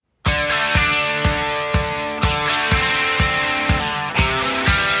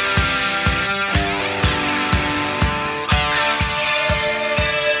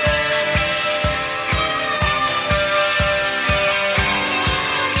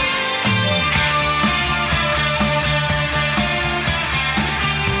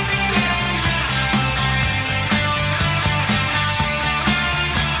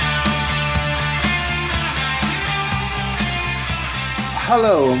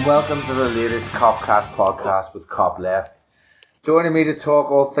Hello and welcome to the latest Copcast podcast with Cop Left. Joining me to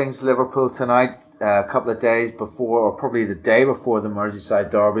talk all things Liverpool tonight, a couple of days before, or probably the day before the Merseyside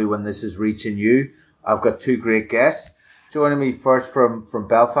derby when this is reaching you, I've got two great guests. Joining me first from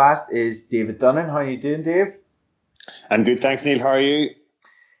Belfast is David Dunnan. How are you doing, Dave? I'm good, thanks, Neil. How are you?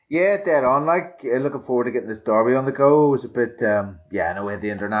 Yeah, dead on. Looking forward to getting this derby on the go. It was a bit, I know we had the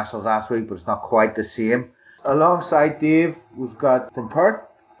internationals last week, but it's not quite the same. Alongside Dave, we've got from Perth,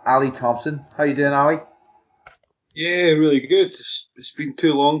 Ali Thompson. How you doing, Ali? Yeah, really good. It's been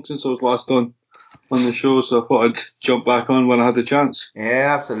too long since I was last on the show, so I thought I'd jump back on when I had the chance.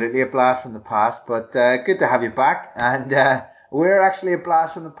 Yeah, absolutely a blast from the past, but good to have you back. And we're actually a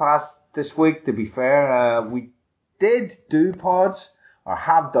blast from the past this week, to be fair. We did do pods, or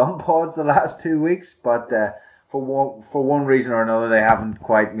have done pods the last 2 weeks, but for one reason or another, they haven't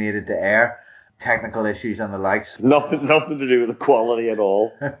quite made it to air. Technical issues and the likes. Nothing to do with the quality at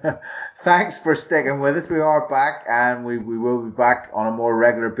all. Thanks for sticking with us. We are back, and we will be back on a more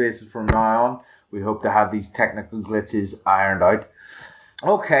regular basis from now on. We hope to have these technical glitches ironed out.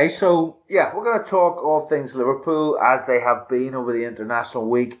 Okay, so yeah, we're going to talk all things Liverpool as they have been over the international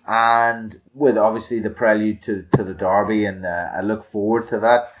week, and with obviously the prelude to the derby, and I look forward to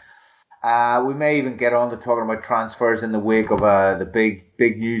that. We may even get on to talking about transfers in the wake of the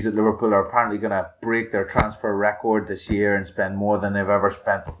big news that Liverpool are apparently going to break their transfer record this year and spend more than they've ever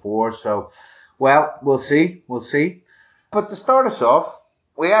spent before. So, well, we'll see. But to start us off,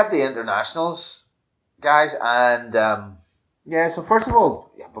 we had the internationals, guys, and so first of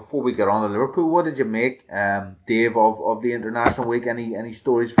all, before we get on to Liverpool, what did you make, Dave, of the international week? Any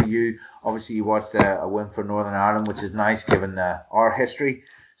stories for you? Obviously, you watched a win for Northern Ireland, which is nice given our history.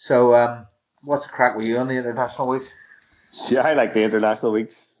 So, what's the crack with you on the international weeks? Yeah, I like the international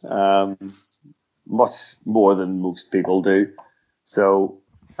weeks much more than most people do. So,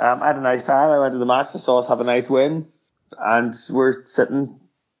 I had a nice time. I went to the match. I saw us have a nice win, and we're sitting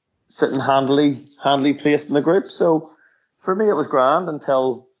handily placed in the group. So, for me, it was grand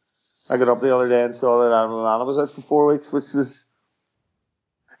until I got up the other day and saw that Aaron Lallana was out for 4 weeks, which was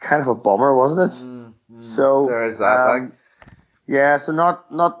kind of a bummer, wasn't it? So there is that. Yeah, so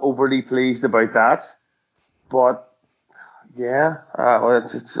not overly pleased about that, but yeah,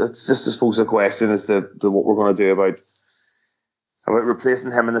 it's just I suppose the question is the what we're going to do about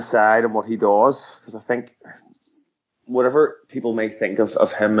replacing him in the side and what he does, because I think whatever people may think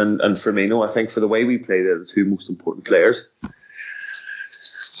of him and Firmino, I think for the way we play, they're the two most important players.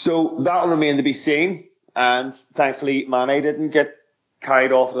 So that'll remain to be seen, and thankfully Mane didn't get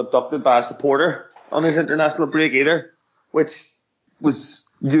carried off and abducted by a supporter on his international break either, which was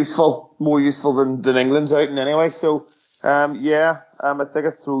more useful than England's outing anyway. So, I think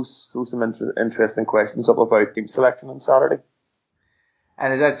it throws some interesting questions up about team selection on Saturday.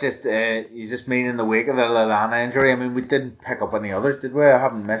 And is that just, you just mean in the wake of the Lallana injury? I mean, we didn't pick up any others, did we? I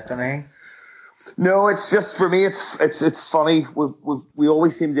haven't missed anything. No, it's just, for me, it's funny. We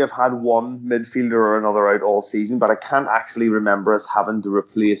always seem to have had one midfielder or another out all season, but I can't actually remember us having to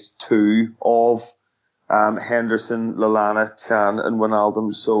replace two of Henderson, Lallana, Chan, and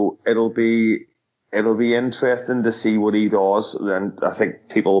Wijnaldum. So it'll be interesting to see what he does. And I think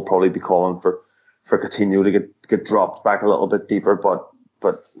people will probably be calling for Coutinho to get dropped back a little bit deeper.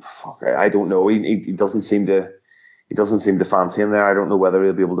 But fuck, I don't know. He doesn't seem to fancy him there. I don't know whether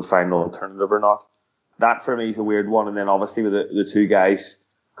he'll be able to find an alternative or not. That for me is a weird one. And then obviously with the two guys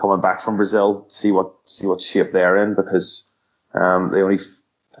coming back from Brazil, see what shape they're in, because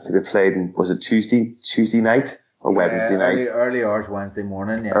I think they played, was it Tuesday night or Wednesday night? Early hours Wednesday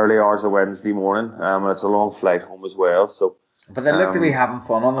morning, yeah. Early hours of Wednesday morning, and it's a long flight home as well. So, but they looked to be having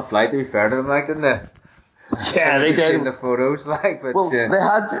fun on the flight, to be fair to them, didn't they? Yeah, they did. In the photos,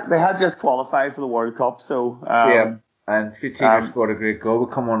 they had just qualified for the World Cup, so and Coutinho scored a great goal. We'll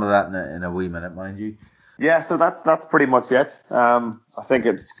come on to that in a wee minute, mind you. Yeah, so that's pretty much it. I think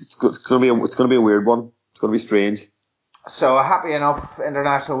it's going to be a weird one. It's going to be strange. So a happy enough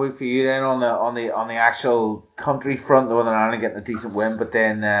international week for you then on the actual country front, Northern Ireland getting a decent win, but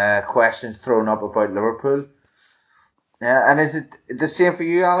then questions thrown up about Liverpool. And is it the same for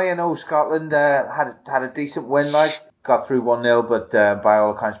you, Ali? I know Scotland had a decent win, got through 1-0, but by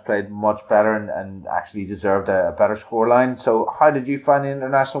all accounts played much better and actually deserved a better scoreline. So how did you find the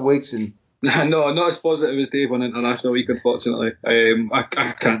international weeks? And No, not as positive as Dave on international week, unfortunately. I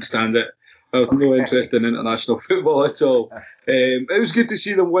can't stand it. I have no interest in international football at all. It was good to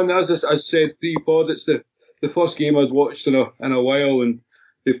see them win. As I said pre-pod, it's the first game I'd watched in a while, and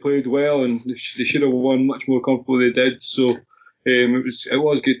they played well, and they should have won much more comfortably than they did. So it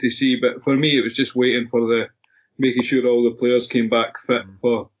was good to see. But for me, it was just waiting for the making sure all the players came back fit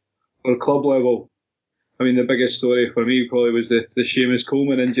for club level. I mean, the biggest story for me probably was the Seamus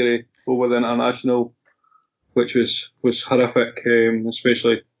Coleman injury over the international, which was horrific,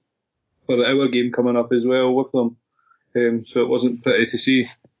 especially for our game coming up as well with them. So it wasn't pretty to see.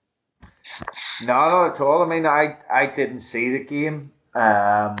 No, not at all. I mean, I didn't see the game,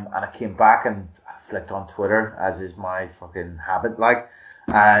 and I came back and I flicked on Twitter, as is my fucking habit,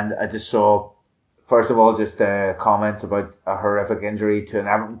 and I just saw, first of all, just comments about a horrific injury to an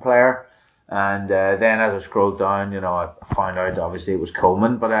Everton player, and then as I scrolled down, I found out obviously it was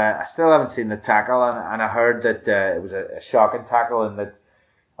Coleman, but I still haven't seen the tackle, and I heard that it was a shocking tackle, and that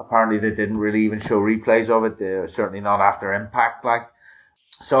apparently they didn't really even show replays of it, certainly not after impact,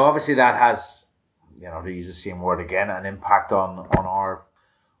 So obviously that has, to use the same word again, an impact on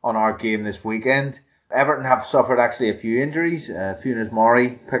our game this weekend. Everton have suffered actually a few injuries. Funes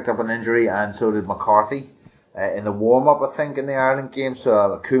Mori picked up an injury, and so did McCarthy in the warm-up, I think, in the Ireland game.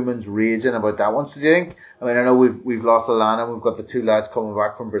 So Koeman's raging about that one. So do you think? I mean, I know we've lost Lallana. We've got the two lads coming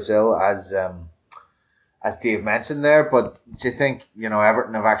back from Brazil, as Dave mentioned there. But do you think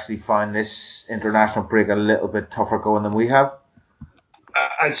Everton have actually found this international break a little bit tougher going than we have?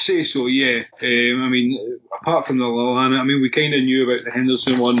 I'd say so, yeah. I mean, apart from the Lallana, I mean, we kind of knew about the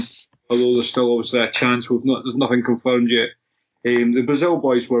Henderson one, although there's still obviously a chance. There's nothing confirmed yet. The Brazil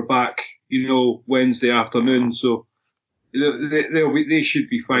boys were back, Wednesday afternoon, so they should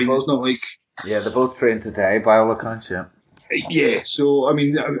be fine. It's not like... Yeah, they both trained today, by all accounts, yeah. Yeah, so, I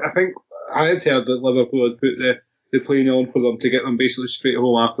mean, I think I had heard that Liverpool had put the plane on for them to get them basically straight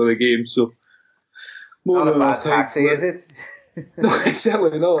home after the game, so... Not a bad taxi, is it? No,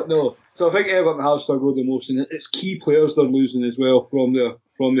 certainly not. No. So I think Everton have struggled the most, and it's key players they're losing as well from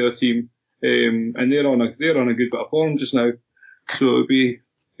their team, and they're on a good bit of form just now. So it'll be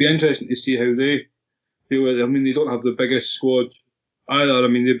interesting to see how they deal with it. I mean, they don't have the biggest squad either. I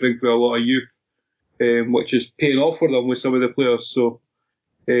mean, they bring through a lot of youth, which is paying off for them with some of the players. So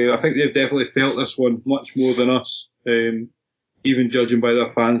I think they've definitely felt this one much more than us, even judging by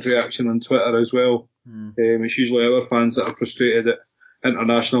their fans' reaction on Twitter as well. It's usually our fans that are frustrated at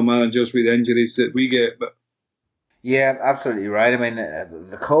international managers with injuries that we get. But yeah, absolutely right. I mean,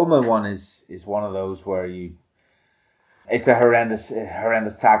 the Coleman one is one of those where it's a horrendous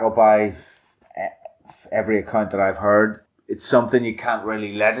tackle by every account that I've heard. It's something you can't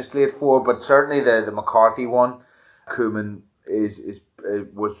really legislate for, but certainly the McCarthy one, Koeman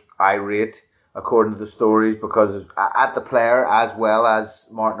was irate according to the stories because at the player as well as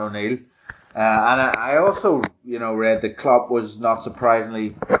Martin O'Neill. And I also, read that Klopp was not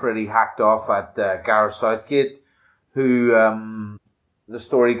surprisingly pretty hacked off at Gareth Southgate, who, the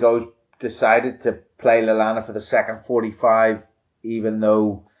story goes, decided to play Lallana for the second 45, even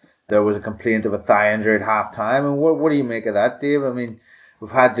though there was a complaint of a thigh injury at half time. And what do you make of that, Dave? I mean,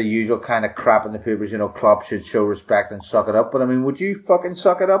 we've had the usual kind of crap in the papers, Klopp should show respect and suck it up. But I mean, would you fucking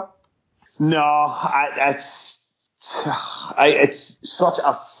suck it up? No, it's such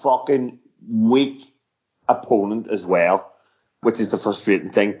a fucking weak opponent as well, which is the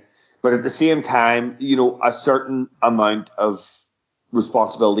frustrating thing. But at the same time, a certain amount of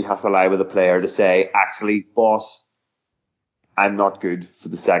responsibility has to lie with the player to say, actually, boss, I'm not good for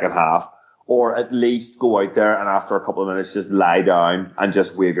the second half. Or at least go out there and after a couple of minutes just lie down and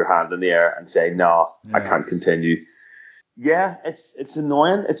just wave your hand in the air and say, no, I can't continue. Yeah, it's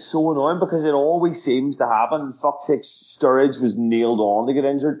annoying. It's so annoying because it always seems to happen. Fuck's sake, Sturridge was nailed on to get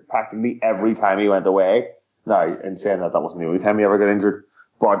injured practically every time he went away. Now, in saying that wasn't the only time he ever got injured.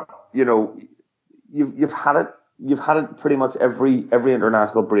 But, you've had it pretty much every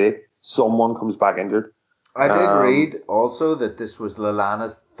international break. Someone comes back injured. I did read also that this was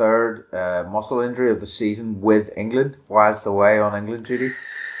Lallana's third muscle injury of the season with England whilst away on England duty.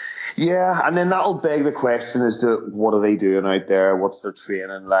 Yeah, and then that'll beg the question as to what are they doing out there? What's their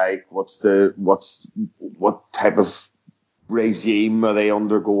training like? What type of regime are they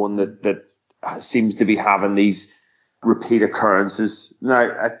undergoing that seems to be having these repeat occurrences? Now,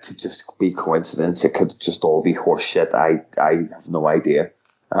 it could just be coincidence. It could just all be horse shit. I have no idea.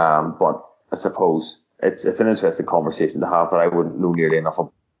 But I suppose it's an interesting conversation to have, but I wouldn't know nearly enough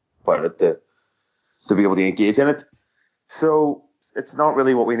about it to be able to engage in it. So it's not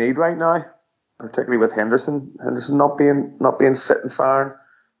really what we need right now, particularly with Henderson not being fit and firing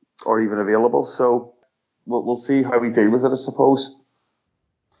or even available. So we'll see how we deal with it, I suppose.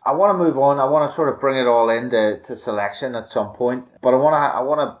 I want to move on. I want to sort of bring it all into selection at some point, but I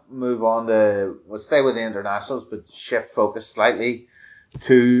want to move on we'll stay with the internationals, but shift focus slightly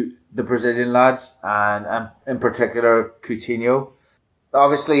to the Brazilian lads and in particular Coutinho.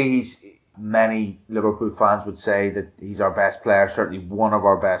 Obviously many Liverpool fans would say that he's our best player, certainly one of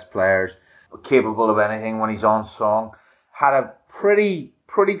our best players, capable of anything when he's on song. Had a pretty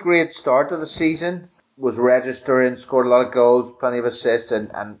great start to the season, was registering, scored a lot of goals, plenty of assists,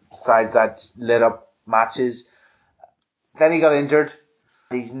 and besides that, lit up matches. Then he got injured.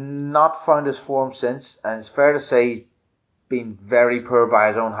 He's not found his form since, and it's fair to say he's been very poor by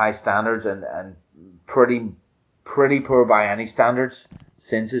his own high standards, and pretty poor by any standards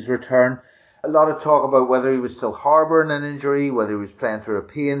since his return. A lot of talk about whether he was still harbouring an injury, whether he was playing through a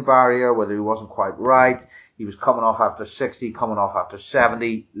pain barrier, whether he wasn't quite right. He was coming off after 60, coming off after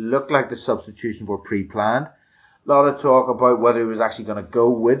 70. Looked like the substitutions were pre-planned. A lot of talk about whether he was actually going to go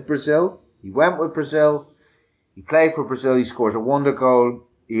with Brazil. He went with Brazil. He played for Brazil. He scores a wonder goal.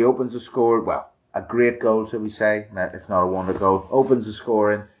 He opens the score. Well, a great goal, shall we say, if not a wonder goal. Opens the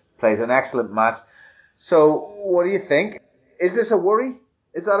scoring. Plays an excellent match. So, what do you think? Is this a worry?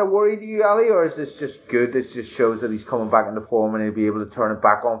 Is that a worry to you, Ali, or is this just good? This just shows that he's coming back into form and he'll be able to turn it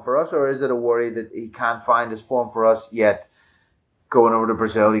back on for us, or is it a worry that he can't find his form for us, yet going over to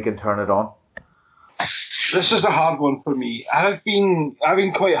Brazil he can turn it on? This is a hard one for me. I've been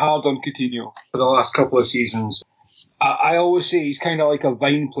quite hard on Coutinho for the last couple of seasons. I always say he's kind of like a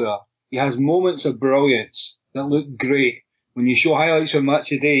Vine player. He has moments of brilliance that look great. When you show highlights from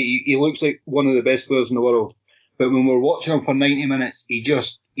Match of Day, he looks like one of the best players in the world. But when we're watching him for 90 minutes,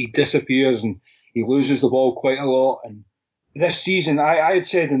 he disappears and he loses the ball quite a lot. And this season, I had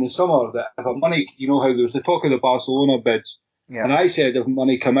said in the summer that if money, you know how there was the talk of the Barcelona bids, yeah. And I said if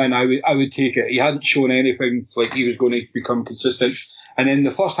money come in, I would take it. He hadn't shown anything like he was going to become consistent. And in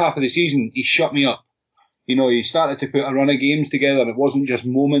the first half of the season, he shut me up. You know, he started to put a run of games together, and it wasn't just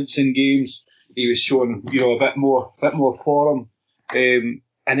moments in games. He was showing, you know, a bit more form. And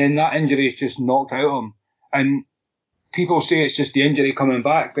then that injury has just knocked out him. And people say it's just the injury coming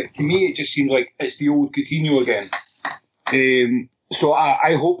back, but to me it just seems like it's the old Coutinho again. So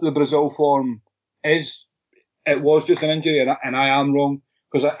I hope the Brazil form was just an injury, and I am wrong,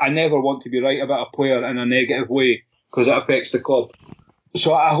 because I never want to be right about a player in a negative way, because it affects the club.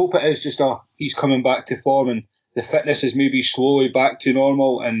 So I hope it is just he's coming back to form, and the fitness is maybe slowly back to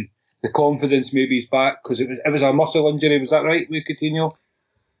normal, and the confidence maybe is back, because it was a muscle injury, was that right, with Coutinho?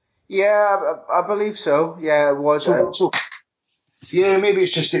 Yeah, I believe so. Yeah, it was. So yeah, maybe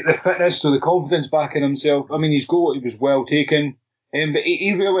it's just the fitness, so the confidence back in himself. I mean, his goal, it was well taken, but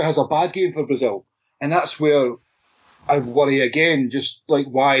he really has a bad game for Brazil, and that's where I worry again, just like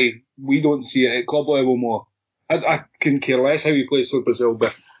why we don't see it at club level more. I couldn't care less how he plays for Brazil,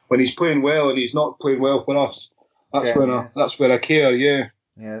 but when he's playing well and he's not playing well for us, that's where I care. Yeah.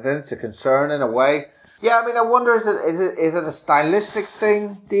 Yeah, then it's a concern in a way. Yeah, I mean, I wonder, is it a stylistic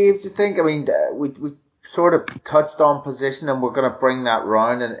thing, Dave, do you think? I mean, we sort of touched on position, and we're going to bring that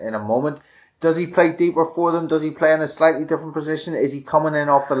round in a moment. Does he play deeper for them? Does he play in a slightly different position? Is he coming in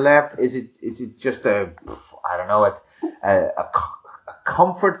off the left? Is it just a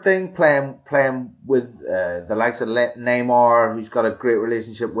comfort thing, playing with the likes of Neymar, who's got a great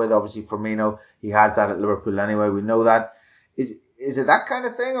relationship with, obviously Firmino, he has that at Liverpool anyway, we know that. Is it that kind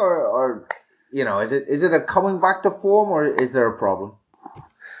of thing, or you know, is it a coming back to form, or is there a problem?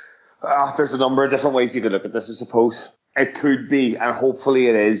 There's a number of different ways you could look at this, I suppose. It could be, and hopefully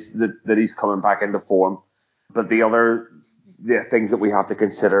it is, that he's coming back into form. But the things that we have to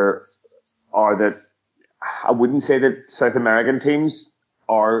consider are that I wouldn't say that South American teams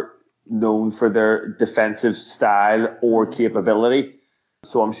are known for their defensive style or capability.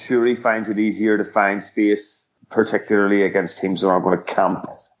 So I'm sure he finds it easier to find space, particularly against teams that aren't going to camp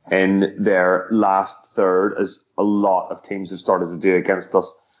in their last third, as a lot of teams have started to do against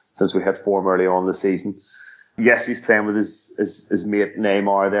us since we had form early on in the season. Yes, he's playing with his mate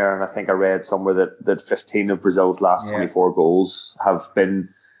Neymar there, and I think I read somewhere that 15 of Brazil's last 24 goals have been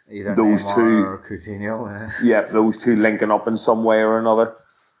either those Neymar two, or Coutinho. Yeah, those two linking up in some way or another,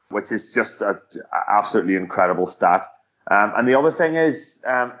 which is just an absolutely incredible stat. And the other thing is,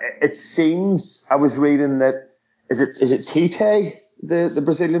 it seems, I was reading that, is it Tite, the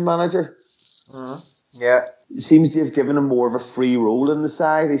Brazilian manager? Mm-hmm. Yeah. Seems to have given him more of a free role in the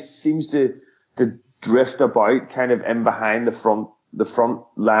side. He seems to drift about kind of in behind the front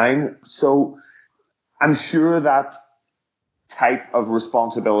line. So I'm sure that type of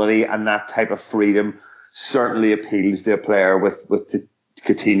responsibility and that type of freedom certainly appeals to a player with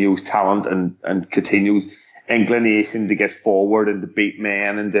Coutinho's talent and Coutinho's inclination to get forward and to beat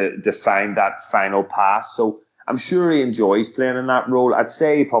men and to find that final pass. So I'm sure he enjoys playing in that role. I'd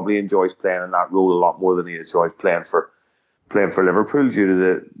say he probably enjoys playing in that role a lot more than he enjoys playing for Liverpool due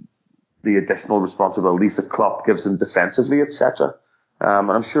to the additional responsibilities the club gives him defensively, etc.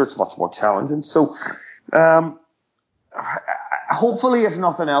 And I'm sure it's much more challenging. So, hopefully, if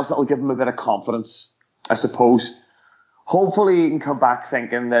nothing else, that'll give him a bit of confidence, I suppose. Hopefully he can come back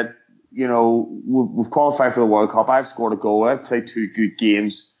thinking that, you know, we've qualified for the World Cup. I've scored a goal. I've played 2 good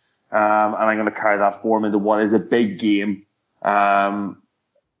games. And I'm going to carry that form into what is a big game, in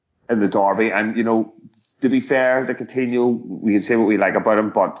the derby. And, you know, to be fair to Coutinho, we can say what we like about him,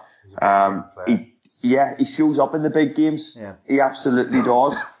 but, he shows up in the big games. Yeah. He absolutely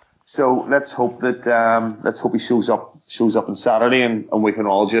does. So let's hope he shows up on Saturday and we can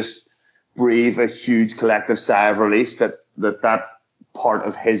all just breathe a huge collective sigh of relief that part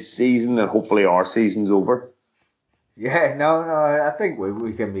of his season and hopefully our season's over. Yeah, no, I think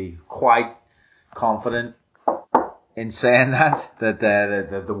we can be quite confident in saying that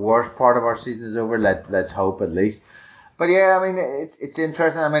the worst part of our season is over. Let's hope at least. But yeah, I mean, it's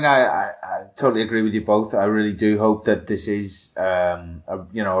interesting. I mean, I totally agree with you both. I really do hope that this is, a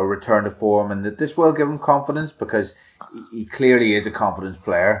return to form and that this will give him confidence because he clearly is a confidence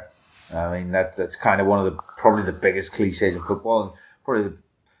player. I mean, that's kind of probably the biggest cliches of football, and probably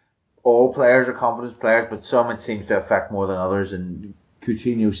all players are confidence players, but some it seems to affect more than others, and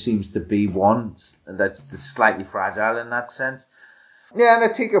Coutinho seems to be one that's slightly fragile in that sense. Yeah, and I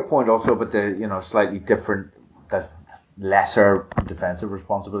take your point also about the, slightly different, the lesser defensive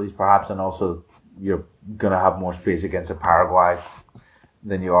responsibilities perhaps, and also you're going to have more space against a Paraguay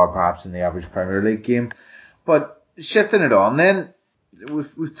than you are perhaps in the average Premier League game. But shifting it on then,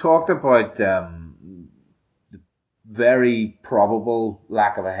 we've talked about the very probable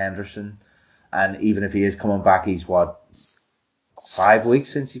lack of a Henderson, and even if he is coming back, he's 5 weeks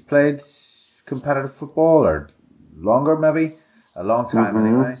since he played competitive football, or longer maybe, a long time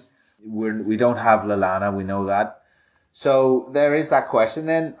anyway. We don't have Lallana, we know that. So there is that question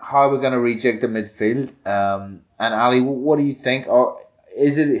then, how are we going to rejig the midfield? And Ali, what do you think? Or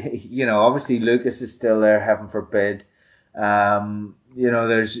is it, obviously Lucas is still there, heaven forbid.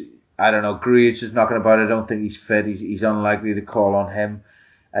 There's, I don't know, Grujic is knocking about. I don't think he's fit. He's unlikely to call on him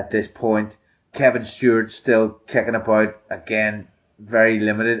at this point. Kevin Stewart's still kicking about, again, very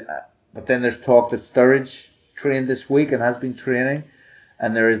limited. But then there's talk that Sturridge trained this week and has been training.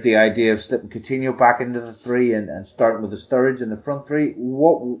 And there is the idea of slipping Coutinho back into the 3 and starting with the Sturridge in the front 3.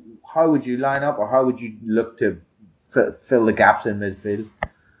 How would you line up, or how would you look to fill the gaps in midfield?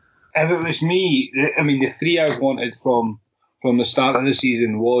 If it was me, I mean, the 3 I wanted from the start of the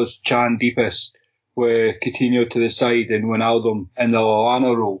season was Chan Deepest, with Coutinho to the side and Wijnaldum in the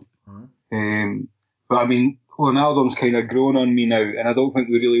Lallana role. But I mean, Wijnaldum's kind of grown on me now, and I don't think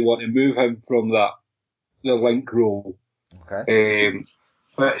we really want to move him from the link role. Okay.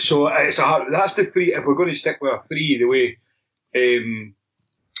 But so that's the 3. If we're going to stick with a 3, the way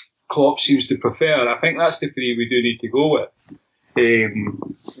Klopp seems to prefer, I think that's the 3 we do need to go with.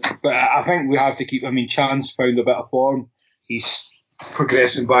 But I think we have to keep. I mean, Chan's found a bit of form. He's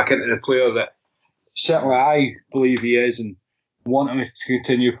progressing back into the player that certainly I believe he is, and want him to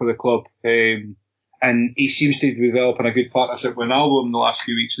continue for the club. And he seems to be developing a good partnership with Wijnaldum in the last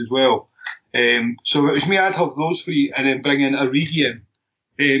few weeks as well. So if it was me, I'd have those 3 and then bring in Origi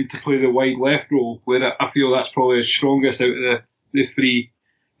to play the wide left role, where I feel that's probably the strongest out of the 3,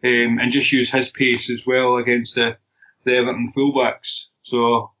 and just use his pace as well against the Everton fullbacks.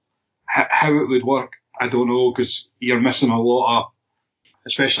 So how it would work, I don't know, because you're missing a lot of,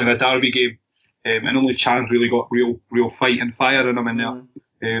 especially in a derby game, and only Chan's really got real fight and fire in him in there.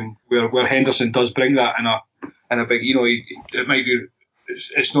 Where Henderson does bring that in a big, it might be,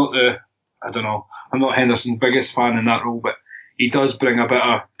 it's not I don't know, I'm not Henderson's biggest fan in that role, but he does bring a bit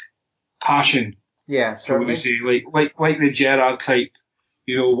of passion. Yeah, certainly. So we say, like the Gerrard type,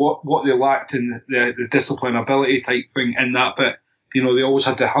 what they lacked in the discipline ability type thing in that bit. They always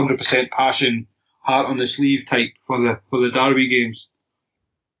had the 100% passion, heart on the sleeve type for the derby games.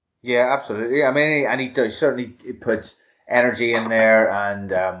 Yeah, absolutely. I mean, and he does certainly puts energy in there,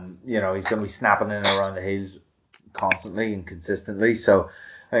 and he's going to be snapping in and around the heels constantly and consistently. So,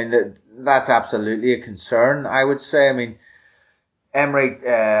 I mean, that's absolutely a concern, I would say. I mean, Emery,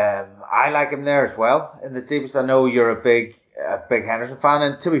 I like him there as well in the deepest. I know you're a big Henderson fan,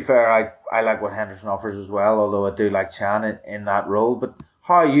 and to be fair, I like what Henderson offers as well, although I do like Chan in that role. But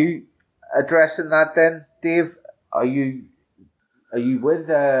how are you addressing that then, Dave? Are you with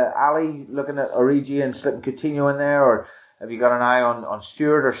Ali looking at Origi and slipping Coutinho in there, or have you got an eye on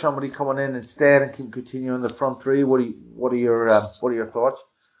Stewart or somebody coming in instead and keeping Coutinho in the front 3? What are your thoughts?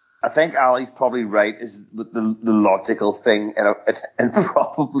 I think Ali's probably right. Is the logical thing in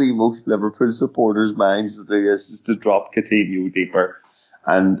probably most Liverpool supporters' minds to do is to drop Coutinho deeper,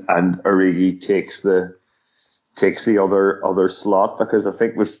 and Origi takes the takes the other slot, because I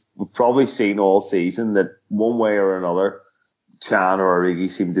think we've probably seen all season that one way or another, Can or Origi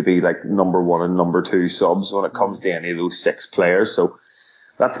seem to be like number one and number two subs when it comes to any of those 6 players. So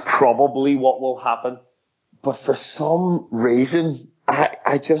that's probably what will happen. But for some reason,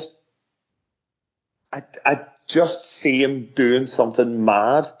 I just see him doing something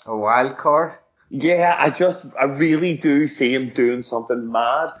mad. A wild card? Yeah, I really do see him doing something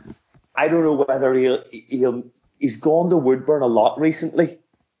mad. I don't know whether he's gone to Woodburn a lot recently.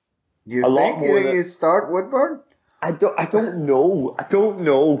 You think he'll start Woodburn? I don't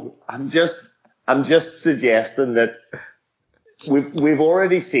know. I'm just suggesting that we've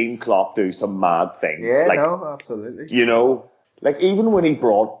already seen Klopp do some mad things. Yeah, no, absolutely. You know, like even when he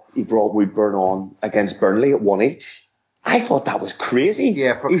brought Woodburn on against Burnley at 1-each, I thought that was crazy.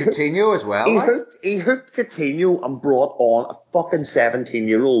 Yeah, for Coutinho as well. He hooked Coutinho and brought on a fucking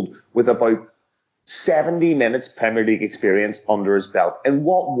 17-year-old with about 70 minutes Premier League experience under his belt. And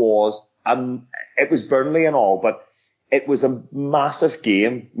what was, it was Burnley and all, but it was a massive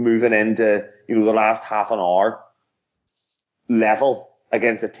game moving into, the last half an hour level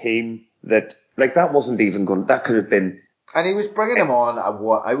against a team that, like, that wasn't even going, that could have been. And he was bringing him on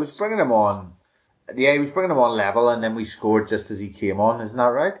he was bringing him on level, and then we scored just as he came on, isn't that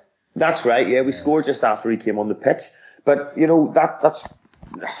right? That's right, yeah. We scored just after he came on the pitch. But, that's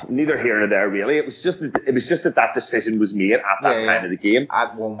neither here nor there, really. It was just that decision was made at that time of the game.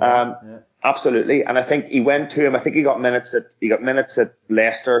 At 1-1. Absolutely. And I think he went to him. I think he got minutes at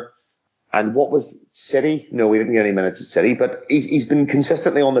Leicester. And what was City? No, he didn't get any minutes at City, but he's been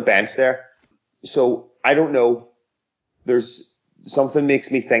consistently on the bench there. So I don't know. There's something makes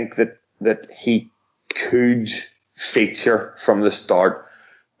me think that he could feature from the start,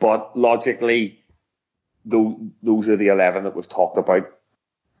 but logically, those are the 11 that we've talked about.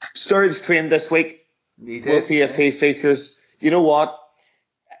 Sturridge trained this week. We'll see if he features. You know what?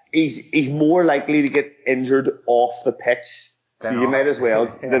 He's more likely to get injured off the pitch, so you might as well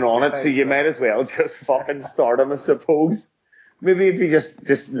than on it. So you might as well just fucking start him, I suppose. Maybe if you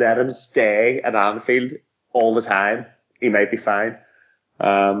just let him stay at Anfield all the time, he might be fine.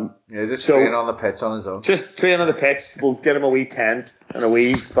 Just train on the pitch on his own. Just train on the pitch. We'll get him a wee tent and a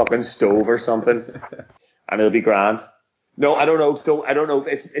wee fucking stove or something, and it'll be grand. No, I don't know. So I don't know.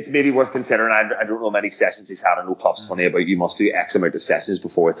 It's maybe worth considering. I don't know how many sessions he's had. I know Klopp's funny about you must do X amount of sessions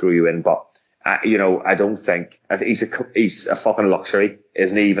before I throw you in, but I don't think he's a fucking luxury,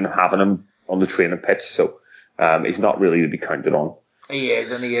 isn't he? Even having him on the training pitch, so he's not really to be counted on. He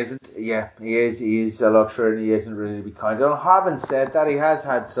is, and he isn't. Yeah, he is. He is a luxury, and he isn't really to be counted on. Having said that, he has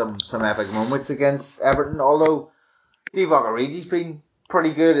had some epic moments against Everton. Although Divock Origi's been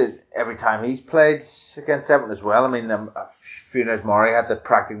pretty good at every time he's played against Everton as well. I mean, Funes Mori had to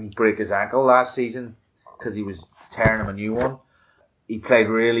practically break his ankle last season because he was tearing him a new one. He played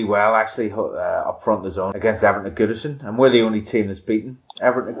really well, actually, up front of the zone against Everton at Goodison, and we're the only team that's beaten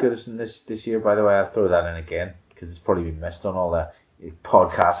Everton at Goodison this year. By the way, I'll throw that in again because it's probably been missed on all the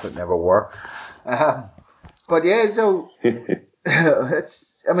podcasts that never were. But yeah, so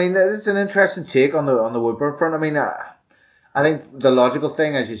it's an interesting take on the Woodburn front. I mean, I think the logical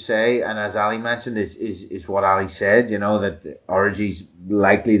thing, as you say, and as Ali mentioned, is what Ali said. That Origi's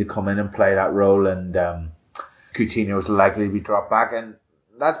likely to come in and play that role, and Coutinho's likely to be dropped back, and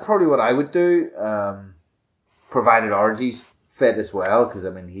that's probably what I would do, provided Origi's fit as well, because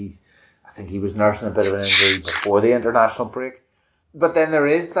I think he was nursing a bit of an injury before the international break. But then there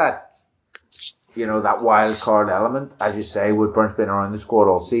is that wild card element, as you say. Woodburn's been around the squad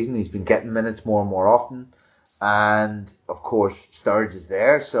all season. He's been getting minutes more and more often. And, of course, Sturridge is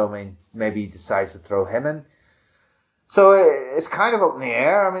there, so, maybe he decides to throw him in. So it's kind of up in the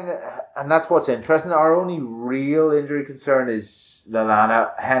air. And that's what's interesting. Our only real injury concern is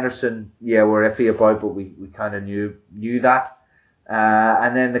Lallana. Henderson, we're iffy about, but we kind of knew that.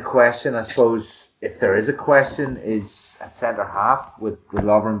 And then the question, I suppose, if there is a question, is at centre half with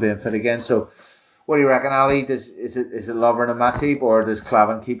Lovren being fit again. So, what do you reckon, Ali? Is it Lovren and Matip, or does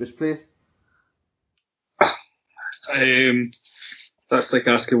Klavan keep his place? That's like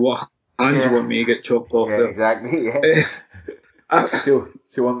asking what hand you want me to get chopped off. Yeah, exactly. Yeah. Do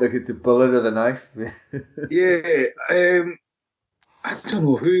you want the bullet or the knife? I don't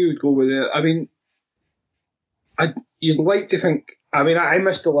know who you would go with it. You'd like to think. I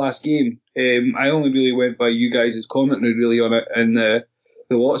missed the last game. I only really went by you guys' commentary really on it in the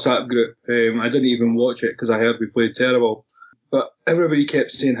WhatsApp group. I didn't even watch it because I heard we played terrible. But everybody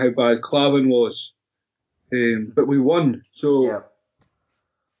kept saying how bad Klavan was. But we won, so yeah.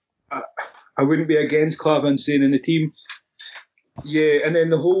 I wouldn't be against Klavan staying in the team. Yeah, and then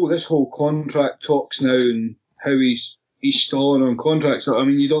this whole contract talks now, and how he's stalling on contracts. I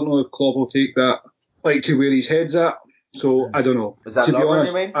mean, you don't know if Klopp will take that like to where his head's at. So I don't know. Is that to be Lovren, honest,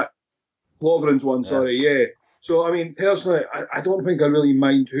 you mean? Lovren's one, sorry, yeah. So I mean, personally, I don't think I really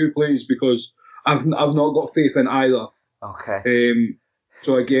mind who plays because I've not got faith in either. Okay.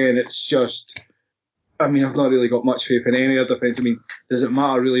 So again, it's just, I mean, I've not really got much faith in any other defence. I mean, does it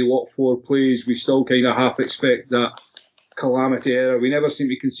matter really what 4 plays? We still kind of half expect that calamity error. We never seem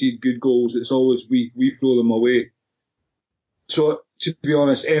to concede good goals. It's always we throw them away. So to be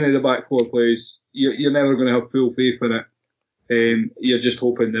honest, any of the back 4 plays, you're never going to have full faith in it. You're just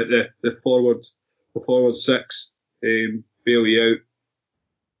hoping that the forward 6 bail you out.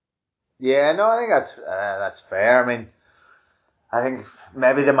 Yeah, no, I think that's fair. I mean, I think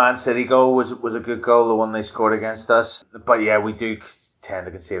maybe the Man City goal was a good goal, the one they scored against us. But yeah, we do tend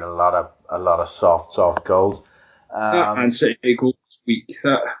to concede a lot of soft goals. That Man City goal was weak.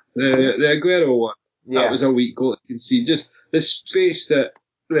 That the Aguero one, that was a weak goal to concede. Just the space that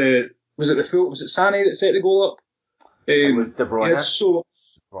was it Sané that set the goal up? It was De Bruyne. He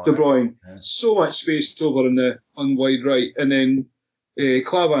had De Bruyne. Yeah. So much space over on wide right, and then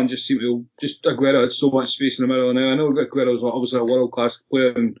Clavan just seemed to Aguero had so much space in the middle. Now I know Aguero's obviously a world class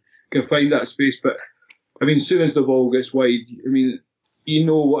player and can find that space, but I mean, as soon as the ball gets wide, I mean, you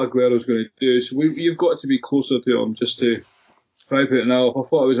know what Aguero's going to do. So you've got to be closer to him just to try put it off. I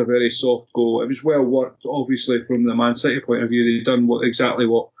thought it was a very soft goal. It was well worked, obviously, from the Man City point of view. They've done exactly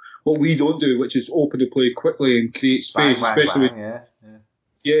what we don't do, which is open the play quickly and create space, especially bang,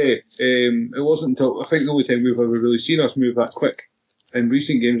 it wasn't until I think the only time we've ever really seen us move that quick in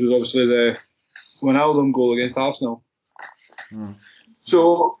recent games was obviously the Wijnaldum goal against Arsenal.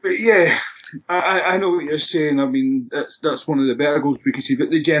 So, but yeah, I know what you're saying. I mean, that's one of the better goals we can see, but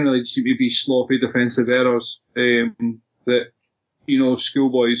they generally seem to be sloppy defensive errors that, you know,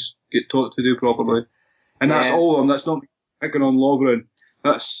 schoolboys get taught to do properly. And that's all of them. That's not picking on Lovren.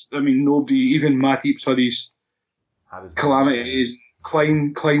 That's, I mean, nobody, even Matip's had his calamities.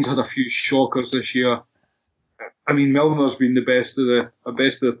 Klein's had a few shockers this year. I mean, Milner's been the best of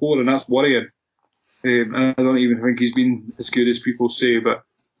the 4, and that's worrying. And I don't even think he's been as good as people say, but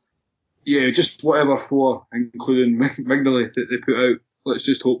yeah, just whatever 4, including Mignolet that they put out. Let's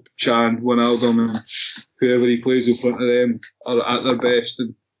just hope Chan, Wijnaldum, and whoever he plays in front of them are at their best.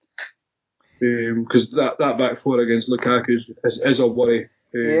 And because that back 4 against Lukaku is a worry.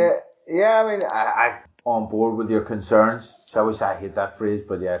 I mean, I on board with your concerns. I wish I hate that phrase,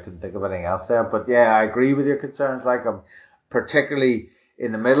 but yeah, I couldn't think of anything else there. But yeah, I agree with your concerns. Like, particularly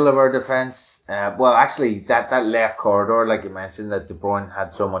in the middle of our defence. Well, actually, that left corridor, like you mentioned, that De Bruyne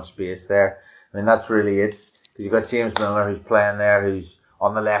had so much space there. I mean, that's really it. Because you've got James Milner who's playing there, who's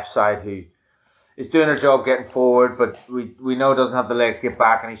on the left side, who is doing her job getting forward, but we know doesn't have the legs to get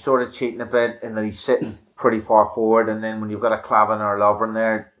back, and he's sort of cheating a bit, and that he's sitting pretty far forward. And then when you've got a Klavan or a Lovren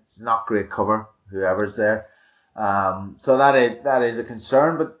there, it's not great cover, whoever's there. So that is a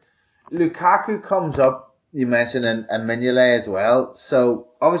concern. But Lukaku comes up, you mentioned, and Mignolet as well. So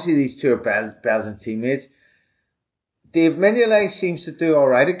obviously these two are Belgian teammates. Dave Mignolet seems to do all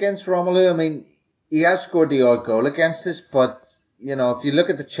right against Romelu. I mean, he has scored the odd goal against us, but you know, if you look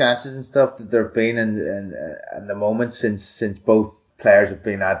at the chances and stuff that there have been and the moments since both players have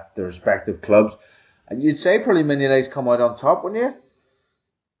been at their respective clubs, you'd say probably Mignolet's come out on top, wouldn't you?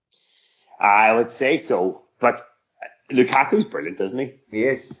 I would say so, but Lukaku's brilliant, isn't he? He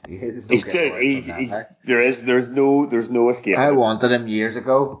is. There's no escape. I wanted him years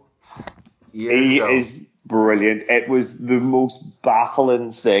ago. He is brilliant. It was the most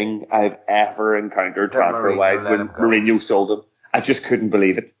baffling thing I've ever encountered transfer-wise when Mourinho sold him. I just couldn't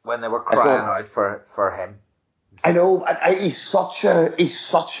believe it. When they were crying out for him. I know. He's such a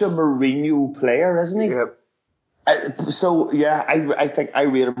Mourinho player, isn't he? Yep. I think I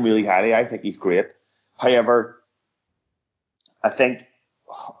rate him really highly. I think he's great. However, I think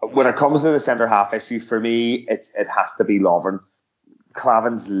when it comes to the centre half issue, for me, it has to be Lovren.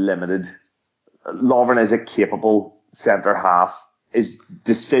 Klavan's limited. Lovren is a capable centre half. His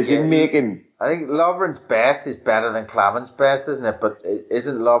decision making. I think Lovren's best is better than Klavan's best, isn't it? But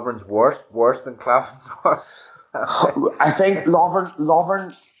isn't Lovren's worse than Klavan's worst? I think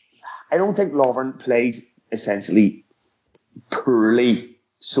Lovren. I don't think Lovren plays essentially poorly,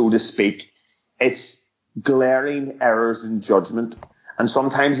 so to speak. It's glaring errors in judgment, and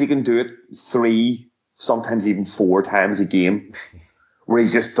sometimes he can do it 3, sometimes even 4 times a game, where he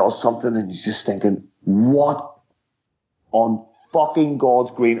just does something and he's just thinking, what on fucking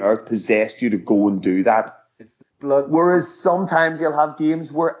God's green earth possessed you to go and do that? Whereas sometimes you'll have games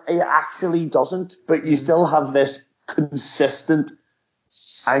where he actually doesn't, but you still have this consistent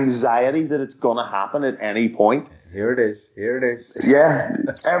anxiety that it's going to happen at any point. Here it is. Yeah.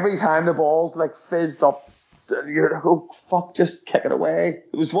 Every time the ball's like fizzed up, you're like, oh, fuck, just kick it away.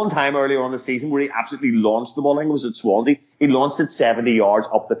 There was one time earlier on the season where he absolutely launched the ball. I think it was at Swansea. He launched it 70 yards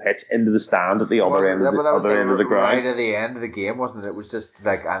up the pitch into the stand at the other end of the ground. Right at the end of the game, wasn't it? It was just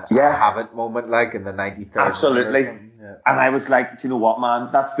like a have-it moment, like in the 93rd. Absolutely. Yeah. And I was like, do you know what, man?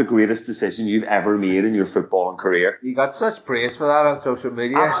 That's the greatest decision you've ever made in your footballing career. You got such praise for that on social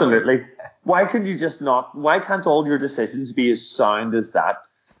media. Absolutely. Why can't all your decisions be as sound as that?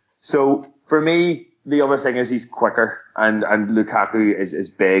 So, for me, the other thing is he's quicker and Lukaku is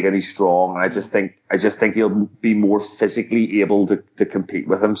big and he's strong. I just think he'll be more physically able to compete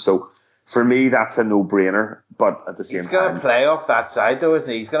with him. So for me, that's a no-brainer. But at the same time, he's going to play off that side though, isn't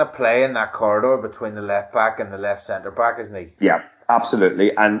he? He's going to play in that corridor between the left back and the left centre back, isn't he? Yeah,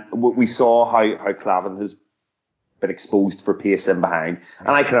 absolutely. And we saw how Klavan has been exposed for pace in behind, and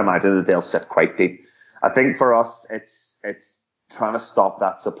I can imagine that they'll sit quite deep. I think for us, it's trying to stop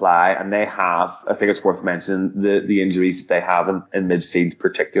that supply, and they have. I think it's worth mentioning the injuries that they have in midfield,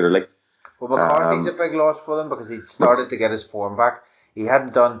 particularly. Well, McCarthy's a big loss for them because he started to get his form back. He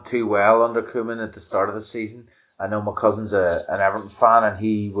hadn't done too well under Koeman at the start of the season. I know my cousin's an Everton fan, and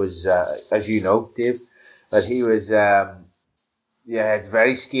he was, as you know, Dave, that he was, it's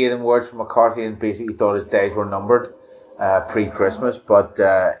very scathing words from McCarthy, and basically thought his days were numbered pre-Christmas. But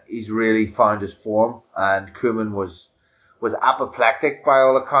he's really found his form, and Koeman was apoplectic by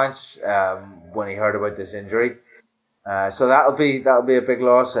all accounts when he heard about this injury. So that'll be a big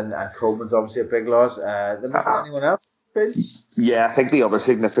loss, and Coleman's obviously a big loss. Anyone else? Yeah, I think the other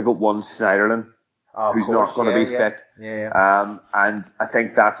significant one's Schneiderlin, who's not going to be fit. Yeah. And I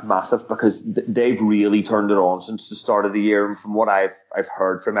think that's massive because they've really turned it on since the start of the year. And from what I've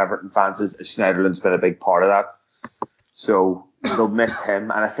heard from Everton fans, is Schneiderlin's been a big part of that. So they'll miss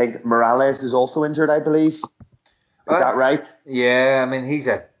him. And I think Morales is also injured, I believe. Is that right? Yeah, I mean, he's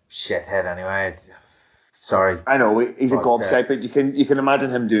a shithead anyway. Sorry. I know, he's a gobshite, but you can imagine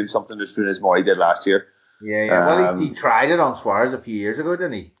him doing something as soon as Moy did last year. Yeah. Well, he tried it on Suarez a few years ago,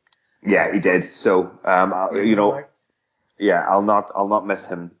 didn't he? Yeah, he did. So, I'll not miss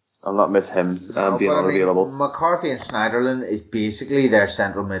him. I'll not miss him being unavailable. McCarthy and Schneiderlin is basically their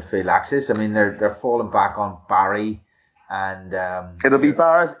central midfield axis. I mean, they're falling back on Barry. And it'll be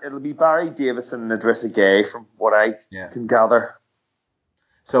Barry, Davison, and Idrissa Gueye from what I can gather.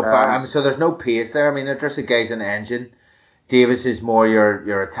 So so there's no pace there. I mean, Idrissa Gueye's an engine. Davis is more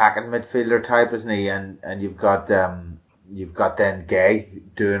your attacking midfielder type, isn't he? And you've got then Gueye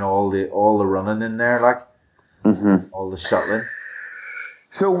doing all the running in there, like all the shuttling.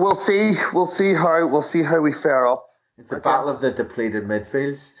 So we'll see how we fare up. It's the battle of the depleted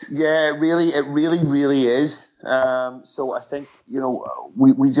midfields. Yeah, it really is. So I think,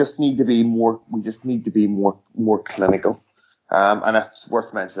 we just need to be more clinical. And it's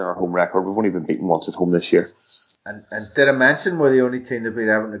worth mentioning our home record. We've only been beaten once at home this year. And did I mention we're the only team to beat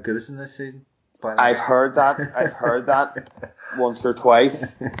Everton at Goodison this season? I've heard that once or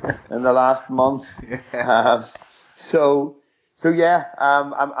twice in the last month.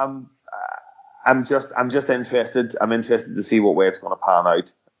 I'm just interested. I'm interested to see what way it's going to pan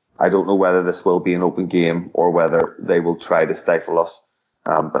out. I don't know whether this will be an open game or whether they will try to stifle us.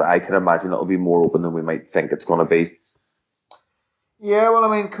 But I can imagine it'll be more open than we might think it's going to be. Yeah, well, I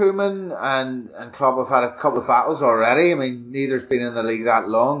mean, Koeman and Klopp have had a couple of battles already. I mean, neither's been in the league that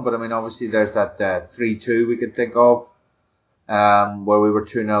long, but I mean, obviously there's that 3-2 we could think of, where we were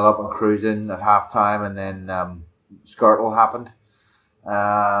 2-0 up and cruising at half-time, and then Skirtle happened.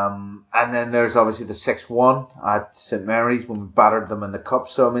 And then there's obviously the 6-1 at St Mary's when we battered them in the cup.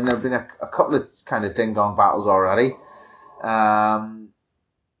 So, I mean, there have been a couple of kind of ding-dong battles already.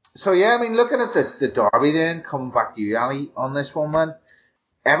 So, yeah, I mean, looking at the derby then, coming back to you, Ali, on this one, man.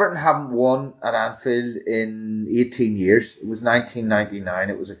 Everton haven't won at Anfield in 18 years. It was 1999.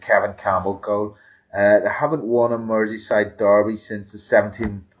 It was a Kevin Campbell goal. They haven't won a Merseyside derby since the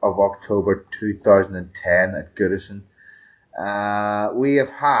 17th of October 2010 at Goodison. We have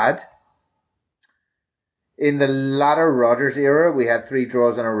had, in the latter Rodgers era, we had 3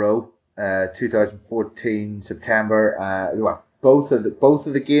 draws in a row. 2014 September. Both of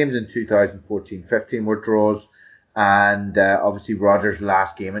the games in 2014-15 were draws, and obviously Rodgers'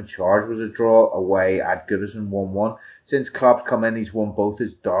 last game in charge was a draw away at Goodison 1-1. Since Klopp's come in, he's won both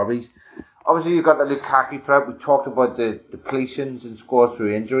his derbies. Obviously, you've got the Lukaku threat. We talked about the depletions and scores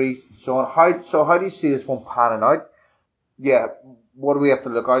through injuries and so on. How do you see this one panning out? Yeah, what do we have to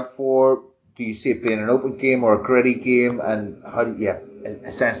look out for? Do you see it being an open game or a gritty game? And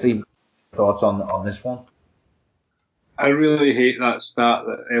essentially thoughts on this one? I really hate that stat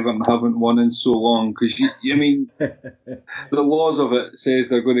that Everton haven't won in so long, because I mean, the laws of it says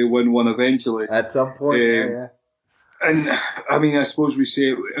they're going to win one eventually. At some point, yeah. And I mean, I suppose we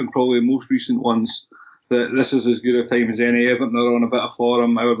say it in probably most recent ones that this is as good a time as any. Everton are on a bit of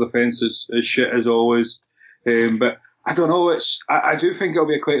form. Our defence is shit as always. But I don't know. I do think it'll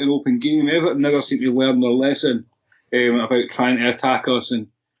be quite an open game. Everton never seem to learn their lesson about trying to attack us, and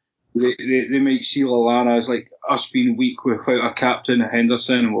they might see Lallana as like us being weak without a captain,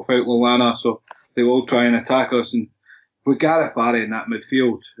 Henderson, and without Lallana, so they will try and attack us. And with Gareth Barry in that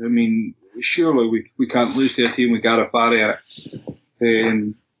midfield, I mean, surely we can't lose to a team with Gareth Barry in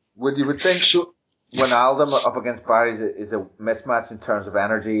it. You would think so, Wijnaldum up against Barry is a mismatch in terms of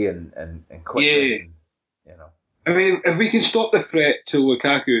energy and quickness. Yeah. And, you know. I mean, if we can stop the threat to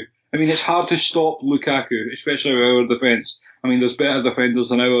Lukaku, I mean, it's hard to stop Lukaku, especially with our defence. I mean, there's better defenders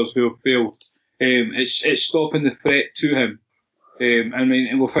than ours who have failed. It's stopping the threat to him. I mean,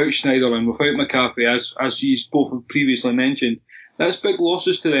 and without Schneiderlin, without McCarthy, as you both have previously mentioned, that's big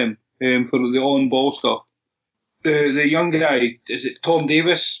losses to them for the on-ball stuff. The young guy, is it Tom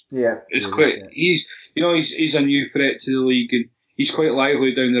Davis? Yeah, he's a new threat to the league, and he's quite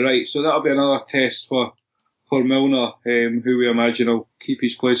lively down the right. So that'll be another test for Milner, who we imagine will keep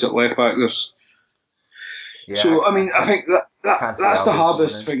his place at left back. So I mean, I think that's the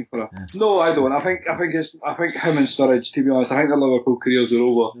hardest thing for him. Yeah. No, I don't. I think him and Sturridge, to be honest, I think their Liverpool careers are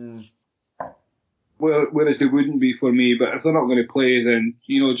over. Mm. Whereas they wouldn't be for me. But if they're not going to play, then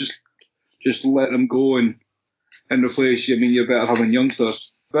just let them go and replace. I mean, you're better having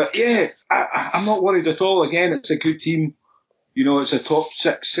youngsters. But yeah, I'm not worried at all. Again, it's a good team. It's a top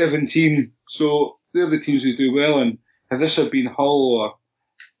 6-7 team. So they're the teams who do well. And if this had been Hull or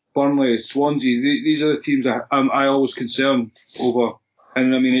Burnley, Swansea, these are the teams I always concern over.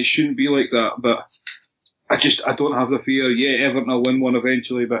 And I mean, it shouldn't be like that, but I don't have the fear. Yeah, Everton will win one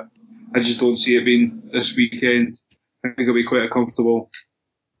eventually, but I just don't see it being this weekend. I think it'll be quite a comfortable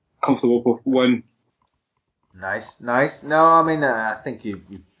win. Nice. No, I mean, I think you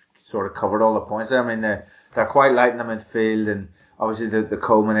sort of covered all the points. I mean, they're quite light in the midfield, and obviously the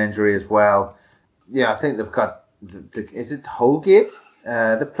Coleman injury as well. Yeah, I think they've got, is it Holgate?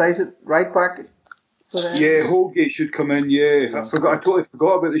 That plays at right back. Yeah, Holgate should come in. Yeah, I totally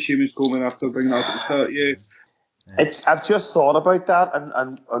forgot about the Seamus Coleman after bringing that up at the start. Yeah, I've just thought about that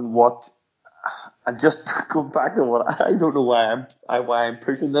and what, and just going back to what I don't know why I'm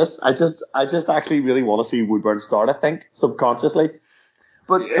pushing this. I just actually really want to see Woodburn start. I think subconsciously,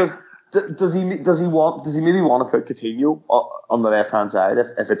 but yeah. Does he maybe want to put Coutinho on the left hand side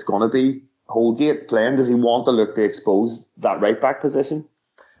if it's going to be Holgate playing? Does he want to look to expose that right back position?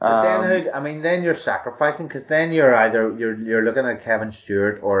 But then you're sacrificing, because then you're looking at Kevin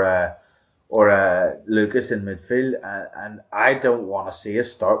Stewart or a Lucas in midfield, and I don't want to see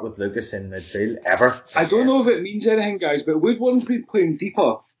us start with Lucas in midfield ever. I don't know if it means anything, guys, but Woodward's been playing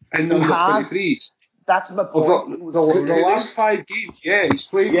deeper in the 23s. That's my point. The last 5 games, yeah, he's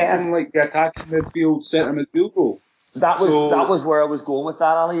played in like the attacking midfield, centre midfield role. That was where I was going with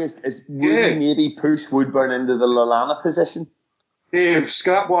that, Ali. Is would maybe push Woodburn into the Lallana position? Dave,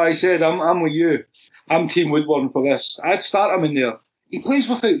 scrap what I said. I'm with you. I'm Team Woodburn for this. I'd start him in there. He plays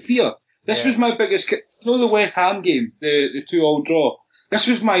without fear. This was my biggest. The West Ham game, the 2-2 draw. This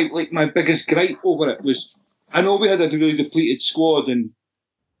was my biggest gripe over it. Was I know we had a really depleted squad and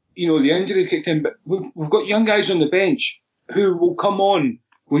the injury kicked in, but we've got young guys on the bench who will come on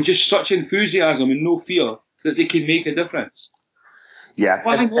with just such enthusiasm and no fear that they can make a difference. Yeah.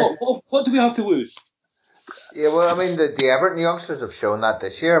 What do we have to lose? Yeah, well, I mean, the Everton youngsters have shown that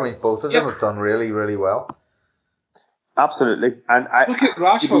this year. I mean, both of them have done really, really well. Absolutely. And look at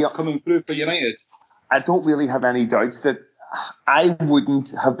Rashford coming through for United. I don't really have any doubts that I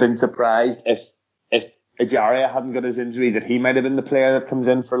wouldn't have been surprised if Ejaria hadn't got his injury, that he might have been the player that comes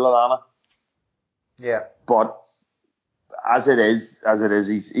in for Lallana. Yeah. But as it is,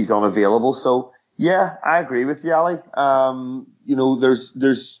 he's unavailable. So yeah, I agree with you, Ali.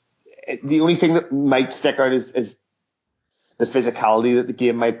 There's the only thing that might stick out is the physicality that the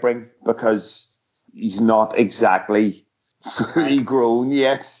game might bring, because he's not exactly fully grown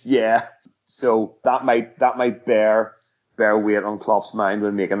yet. Yeah. So that might bear weight on Klopp's mind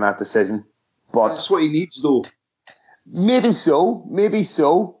when making that decision. But that's what he needs, though. Maybe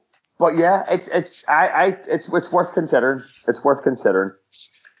so. But yeah, it's worth considering. It's worth considering.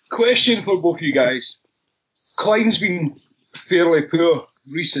 Question for both you guys. Klein's been fairly poor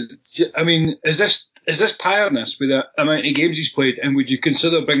recent. I mean, is this tiredness with the amount of games he's played, and would you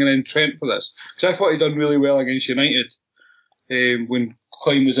consider bringing in Trent for this? Because I thought he'd done really well against United when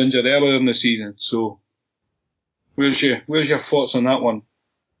Klein was injured earlier in the season. So, Where's your thoughts on that one?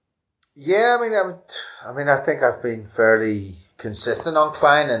 Yeah, I think I've been fairly consistent on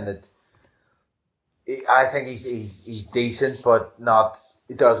Klein, and that I think he's decent, but not.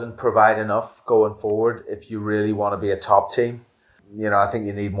 It doesn't provide enough going forward if you really want to be a top team. I think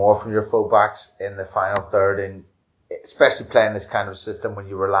you need more from your fullbacks in the final third, and especially playing this kind of system when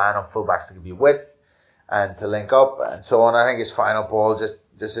you're relying on fullbacks to give you width and to link up and so on. I think his final ball just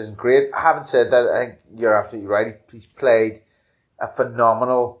isn't great. Having said that, I think you're absolutely right. He's played a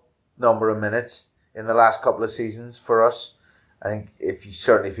phenomenal number of minutes in the last couple of seasons for us. I think if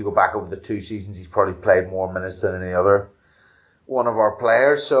you go back over the 2 seasons, he's probably played more minutes than any other one of our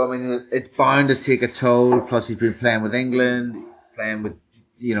players. So it's bound to take a toll. Plus, he's been playing with England, playing with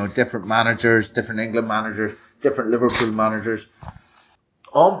different managers, different England managers, different Liverpool managers.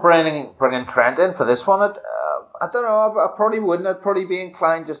 On bringing Trent in for this one, I don't know. I probably wouldn't. I'd probably be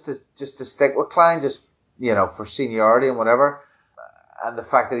inclined just to stick with Klein, just for seniority and whatever, and the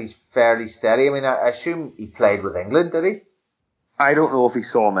fact that he's fairly steady. I assume he played with England, did he? I don't know if he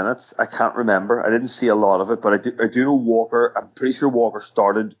saw minutes. I can't remember. I didn't see a lot of it, but I do know Walker. I'm pretty sure Walker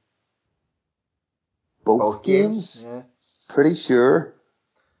started both games. Yeah. Pretty sure.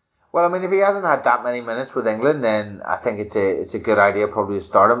 Well, if he hasn't had that many minutes with England, then I think it's a good idea probably to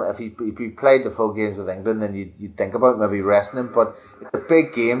start him. If he played the full games with England, then you'd think about maybe resting him. But it's a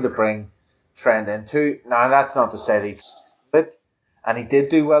big game to bring Trent into. Now, that's not to say that and he did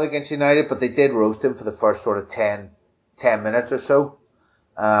do well against United, but they did roast him for the first sort of 10 minutes or so.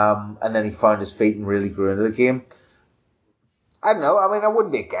 And then he found his feet and really grew into the game. I don't know. I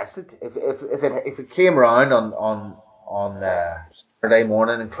wouldn't be against it. If it came around on Saturday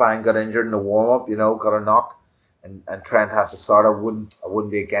morning and Klein got injured in the warm-up, got a knock, and Trent had to start, I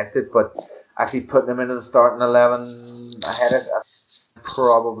wouldn't be against it. But actually putting him into the starting 11 ahead of it,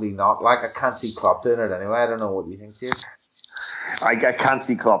 probably not. I can't see Klopp doing it anyway. I don't know what you think, Dave. I can't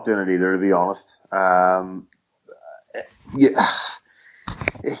see Klopp doing it either, to be honest. Yeah.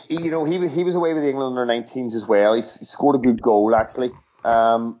 He was away with the England under-19s as well. He scored a good goal, actually,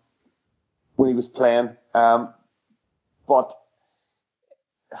 when he was playing. But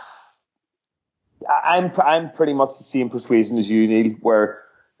I'm pretty much the same persuasion as you, Neil, where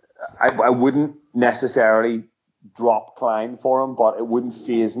I wouldn't necessarily drop Klein for him, but it wouldn't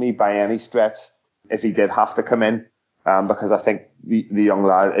faze me by any stretch if he did have to come in, because I think the young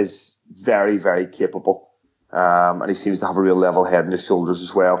lad is very, very capable. And he seems to have a real level head in his shoulders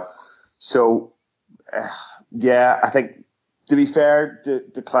as well. So, I think, to be fair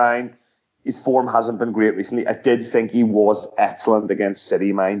to Klein, his form hasn't been great recently. I did think he was excellent against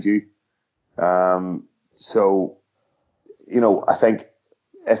City, mind you. So, I think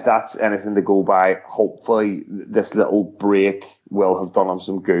if that's anything to go by, hopefully this little break will have done him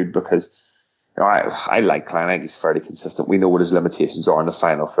some good, because I like Klein. I think he's fairly consistent. We know what his limitations are in the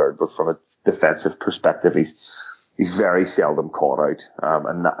final third, but from a defensive perspective, he's very seldom caught out,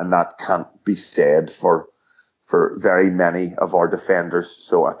 and that can't be said for very many of our defenders.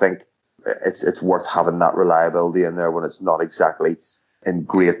 So I think it's worth having that reliability in there when it's not exactly in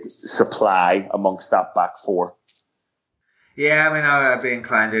great supply amongst that back four. Yeah, I'd be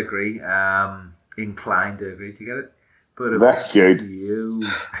inclined to agree. To get it. But that's good.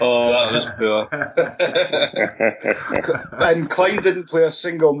 Oh, that was poor. And Klein didn't play a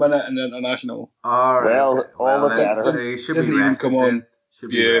single minute in the international. All right. All the better. He should be rested. Come on. Should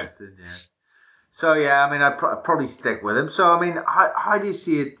be rested, yeah. So, I'd probably stick with him. So, how do you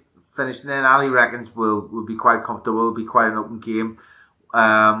see it finishing then? Ali reckons will be quite comfortable. Will be quite an open game.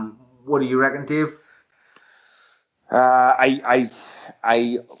 What do you reckon, Dave? I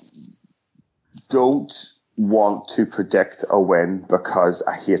don't want to predict a win because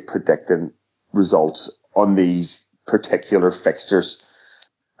I hate predicting results on these particular fixtures.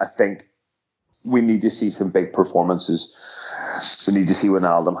 I think we need to see some big performances. We need to see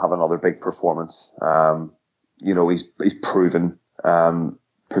Wijnaldum have another big performance. He's proven,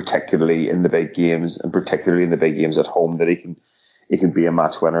 particularly in the big games, and particularly in the big games at home, that he can be a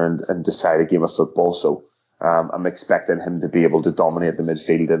match winner and decide a game of football. So I'm expecting him to be able to dominate the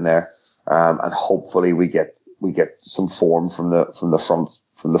midfield in there. And hopefully we get some form from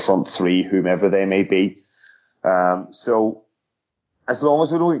the front three, whomever they may be. So as long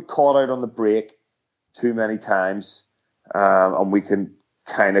as we don't get caught out on the break too many times, and we can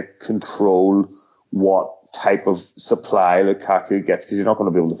kind of control what type of supply Lukaku gets, because you're not going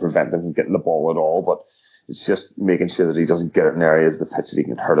to be able to prevent him from getting the ball at all, but it's just making sure that he doesn't get it in areas of the pitch that he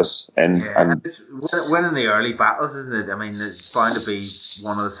can hurt us. And winning the early battles, isn't it? It's bound to be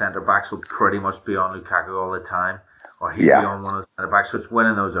one of the centre backs will pretty much be on Lukaku all the time. or he'd be on one of the centre backs. So it's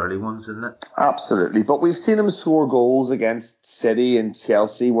winning those early ones, isn't it? Absolutely. But we've seen him score goals against City and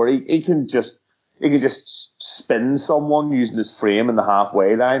Chelsea where he can just spin someone using his frame in the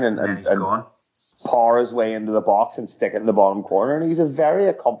halfway line and power his way into the box and stick it in the bottom corner. And he's a very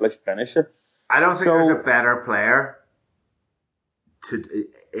accomplished finisher. I don't think there's a better player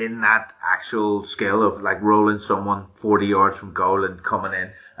in that actual skill of like rolling someone 40 yards from goal and coming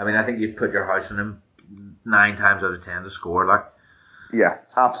in. I mean, I think you'd put your house on him 9 times out of 10 to score. Like, yeah,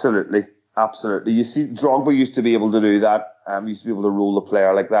 absolutely. You see, Drogba used to be able to do that. Used to be able to roll the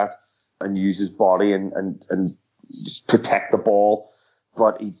player like that and use his body and just protect the ball.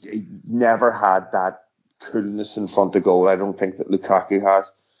 But he never had that coolness in front of goal. I don't think that Lukaku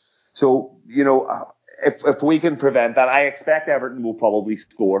has. So, if we can prevent that, I expect Everton will probably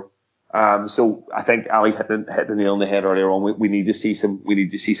score. So I think Ali hit the nail on the head earlier on. We need to see some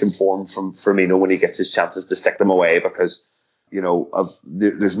form from Firmino when he gets his chances to stick them away, because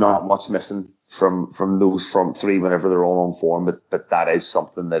there's not much missing from those front three whenever they're all on form. But that is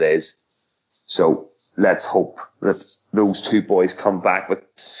something that is. So let's hope that those two boys come back with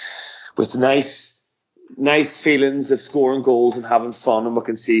nice feelings of scoring goals and having fun, and we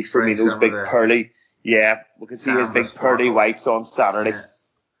can see Firmino's big pearly. Yeah, we can see his big pearly whites on Saturday. Yeah.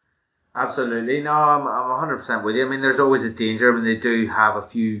 Absolutely. No, I'm 100% with you. I mean, there's always a danger. I mean, they do have a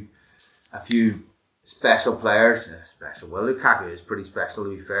few special players. Well, Lukaku is pretty special,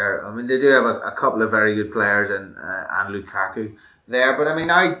 to be fair. I mean, they do have a couple of very good players and Lukaku there. But I mean,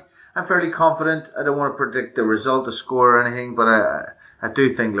 I'm fairly confident. I don't want to predict the result, the score or anything, but I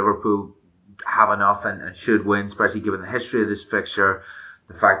do think Liverpool have enough and should win, especially given the history of this fixture.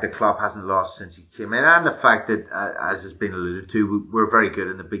 The fact that Klopp hasn't lost since he came in, and the fact that, as has been alluded to, we're very good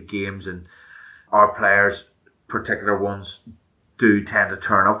in the big games, and our players, particular ones, do tend to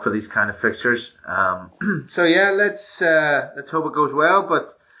turn up for these kind of fixtures. So yeah, let's hope it goes well,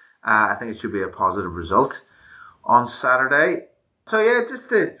 but I think it should be a positive result on Saturday. So yeah, just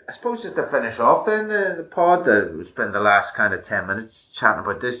to finish off then the pod, we spent the last kind of 10 minutes chatting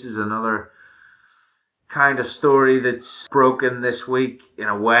about this. Is another kind of story that's broken this week in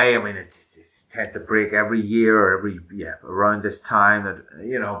a way. I mean, it tends to break every year or around this time,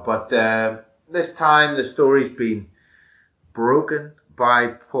 but this time the story's been broken by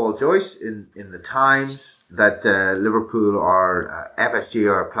Paul Joyce in the Times that Liverpool or FSG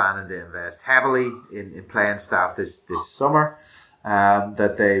are planning to invest heavily in playing staff this summer,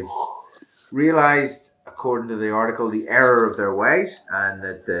 that they've realised, according to the article, the error of their ways, and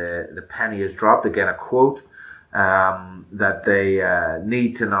that the penny has dropped. Again, a quote, that they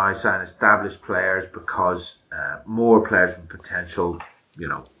need to now sign established players because more players with potential,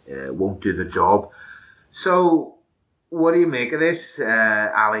 won't do the job. So, what do you make of this,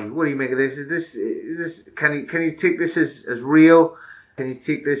 Ali? What do you make of this? Is this? Can you take this as real? Can you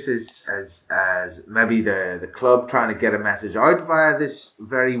take this as maybe the club trying to get a message out via this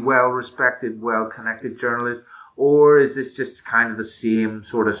very well-respected, well-connected journalist? Or is this just kind of the same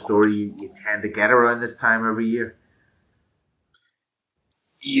sort of story you tend to get around this time every year?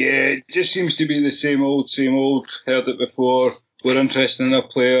 Yeah, it just seems to be the same old. Heard it before. We're interested in a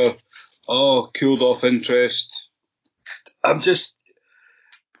player. Oh, cooled off interest. I'm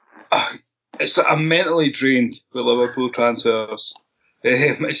mentally drained with Liverpool transfers.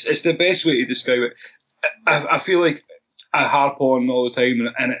 It's the best way to describe it. I feel like I harp on all the time,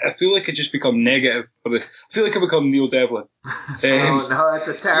 and I feel like I just become negative. I feel like I become Neil Devlin. No, that's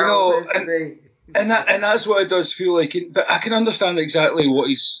a terrible place to be. And that's what it does feel like. But I can understand exactly what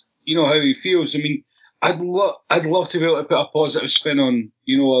he's, how he feels. I mean, I'd love to be able to put a positive spin on,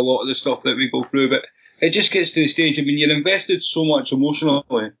 a lot of the stuff that we go through, but it just gets to the stage. I mean, you're invested so much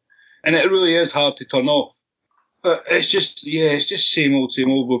emotionally, and it really is hard to turn off. But it's just same old.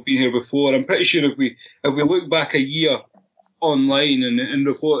 We've been here before. I'm pretty sure if we look back a year online and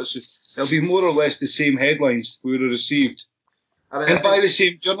reports, it'll be more or less the same headlines we would have received. And by the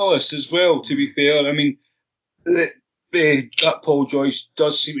same journalists as well, to be fair. I mean, that Paul Joyce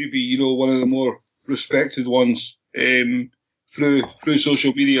does seem to be, one of the more respected ones through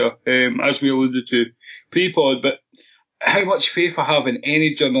social media, as we alluded to pre-pod. But how much faith I have in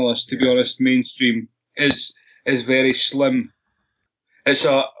any journalist, to be honest, mainstream, is very slim. It's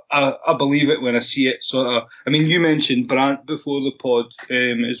I believe it when I see it, sort of. I mean, you mentioned Brandt before the pod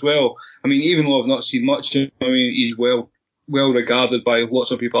as well. I mean, even though I've not seen much, I mean, he's well regarded by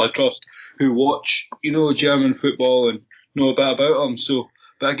lots of people I trust who watch, German football and know a bit about him. So,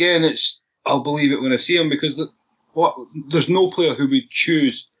 but again, I'll believe it when I see him, because there's no player who would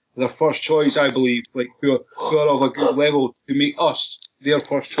choose their first choice, I believe, like who are of a good level to make us their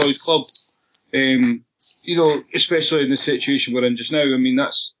first choice club. especially in the situation we're in just now, I mean,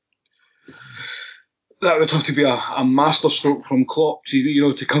 that would have to be a masterstroke from Klopp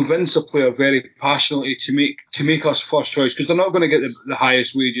to convince a player very passionately to make us first choice, because they're not going to get the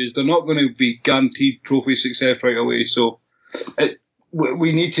highest wages, they're not going to be guaranteed trophy success right away. So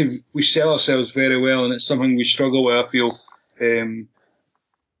we sell ourselves very well, and it's something we struggle with, I feel.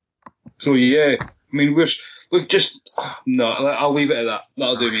 So yeah, I mean I'll leave it at that.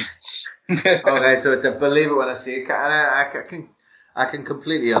 That'll do me. Okay, so it's a believe it when I see it, and I can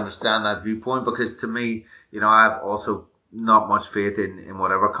completely understand that viewpoint, because to me, I have also not much faith in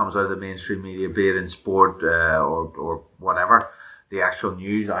whatever comes out of the mainstream media, be it in sport or whatever, the actual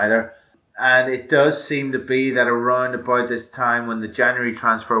news either. And it does seem to be that around about this time, when the January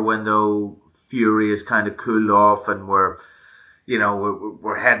transfer window fury is kind of cooled off, and we're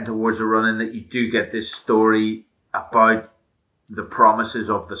heading towards a run-in, that you do get this story about the promises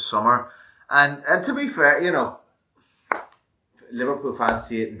of the summer. And to be fair, Liverpool fans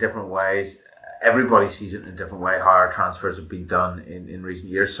see it in different ways. Everybody sees it in a different way, how our transfers have been done in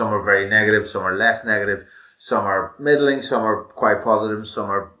recent years. Some are very negative, some are less negative, some are middling, some are quite positive, some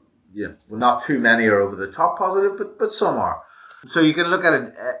are, not too many are over the top positive, but some are. So you can look at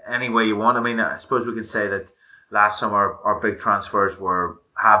it any way you want. I mean, I suppose we can say that last summer our big transfers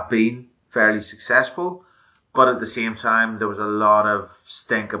have been fairly successful, but at the same time there was a lot of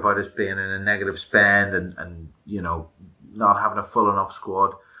stink about us being in a negative spend and not having a full enough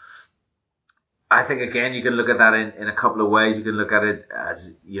squad. I think, again, you can look at that in a couple of ways. You can look at it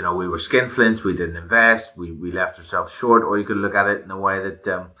as, we were skinflints, we didn't invest, we left ourselves short, or you can look at it in a way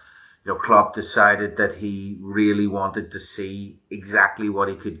that, Klopp decided that he really wanted to see exactly what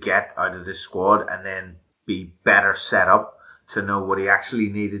he could get out of this squad and then be better set up to know what he actually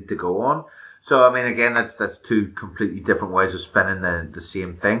needed to go on. So, I mean, again, that's two completely different ways of spending the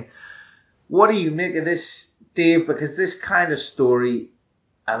same thing. What do you make of this, Dave? Because this kind of story,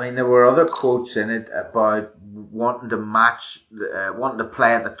 I mean, there were other quotes in it about wanting to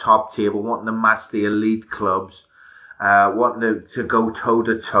play at the top table, wanting to match the elite clubs, wanting to go toe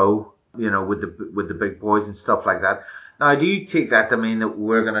to toe, with the big boys and stuff like that. Now, do you take that to mean that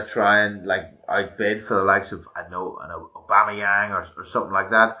we're going to try and outbid for the likes of, I don't know, an Aubameyang or something like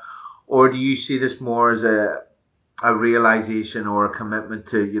that? Or do you see this more as a realization or a commitment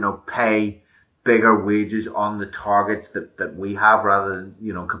to, pay bigger wages on the targets that we have, rather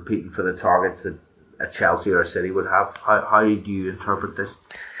than, competing for the targets that a Chelsea or a City would have? How do you interpret this?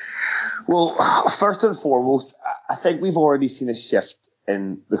 Well, first and foremost, I think we've already seen a shift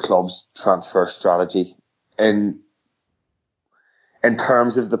in the club's transfer strategy in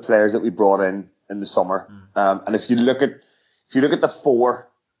terms of the players that we brought in the summer. And if you look at the four,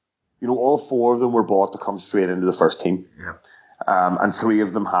 all four of them were bought to come straight into the first team. Yeah. And three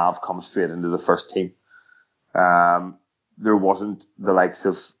of them have come straight into the first team. There wasn't the likes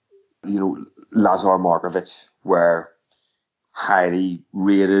of, Lazar Markovic, where highly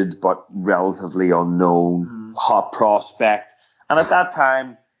rated but relatively unknown, hot prospect. And at that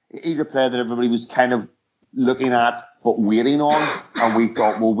time, he's a player that everybody was kind of looking at but waiting on, and we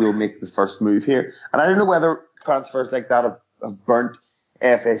thought, well, we'll make the first move here. And I don't know whether transfers like that have burnt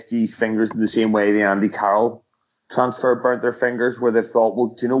FSG's fingers in the same way the Andy Carroll transfer burnt their fingers, where they thought, well,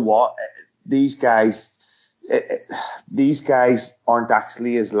 do you know what? These guys aren't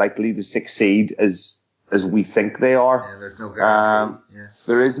actually as likely to succeed as we think they are. Yeah, there's no guarantee.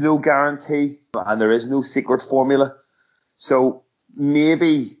 There is no guarantee, and there is no secret formula. So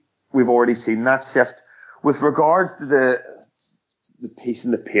maybe we've already seen that shift. With regards to the piece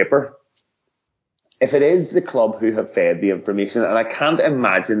in the paper, if it is the club who have fed the information, and I can't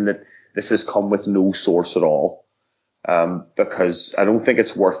imagine that this has come with no source at all, because I don't think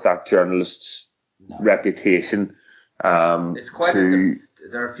it's worth that journalist's reputation. There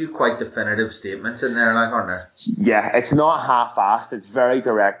are a few quite definitive statements in there, aren't there? Yeah, it's not half-assed. It's very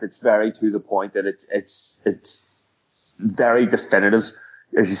direct. It's very to the point, that it's very definitive,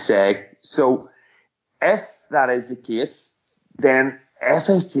 as you say. So if that is the case, then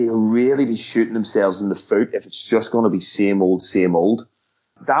FSG will really be shooting themselves in the foot if it's just going to be same old, same old.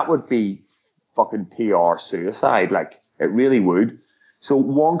 That would be fucking PR suicide. It really would. So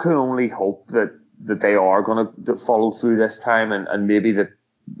one can only hope that they are going to follow through this time, and maybe that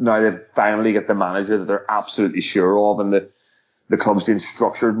now they've finally got the manager that they're absolutely sure of, and the club's been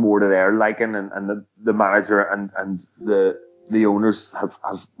structured more to their liking, and the manager and the owners have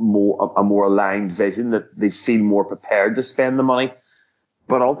a more aligned vision, that they feel more prepared to spend the money.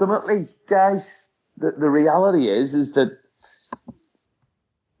 But ultimately, guys, the reality is that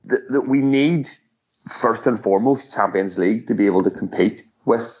we need, first and foremost, Champions League to be able to compete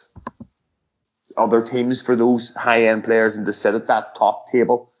with other teams for those high-end players and to sit at that top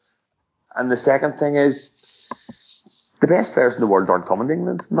table. And the second thing is, the best players in the world aren't coming to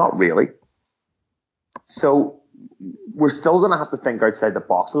England. Not really. So we're still going to have to think outside the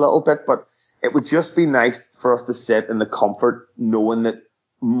box a little bit, but it would just be nice for us to sit in the comfort knowing that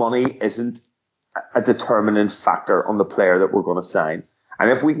money isn't a determining factor on the player that we're going to sign. And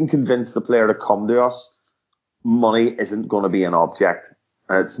if we can convince the player to come to us, money isn't going to be an object,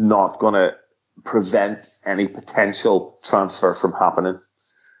 and it's not going to prevent any potential transfer from happening.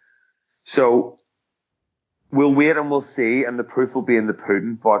 So we'll wait and we'll see, and the proof will be in the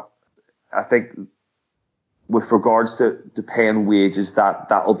pudding. But I think with regards to paying wages,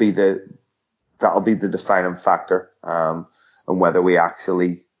 that'll be the defining factor, and whether we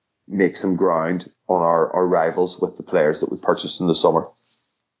actually make some ground on our rivals with the players that we purchased in the summer.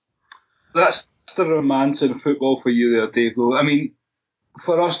 That's the romance in football for you there, Dave, though. I mean,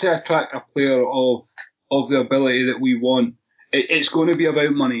 for us to attract a player of the ability that we want, it's going to be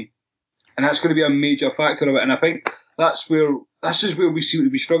about money. And that's going to be a major factor of it. And I think this is where we seem to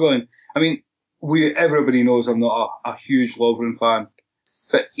be struggling. I mean, everybody knows I'm not a huge Lovren fan.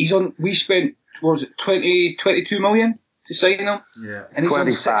 But we spent, what was it, 22 million to sign him? Yeah. And he's on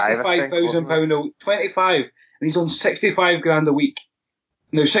 £65,000 25, and he's on 65 grand a week.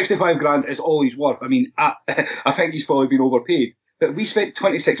 Now, 65 grand is all he's worth. I mean, I think he's probably been overpaid. But we spent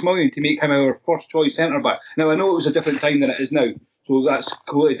 26 million to make him our first choice centre back. Now, I know it was a different time than it is now, so that's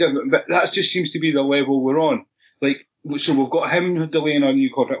completely different. But that just seems to be the level we're on. Like, so we've got him delaying our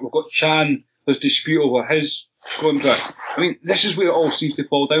new contract. We've got Chan. There's dispute over his contract. I mean, this is where it all seems to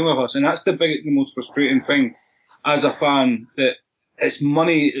fall down with us, and that's the most frustrating thing as a fan. That it's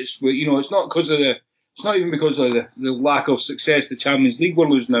money. It's not because of it's not even because of the lack of success the Champions League we're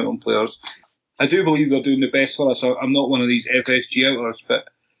losing out on players. I do believe they're doing the best for us. I'm not one of these FSG outers, but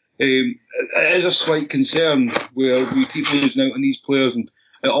it is a slight concern where we keep losing out on these players, and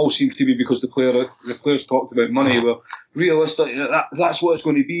it all seems to be because the players talked about money. Well, realistically, that's what it's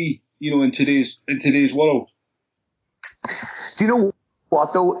going to be, in today's world. Do you know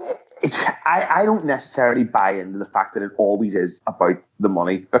what though? I don't necessarily buy into the fact that it always is about the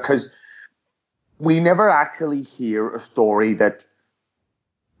money, because we never actually hear a story that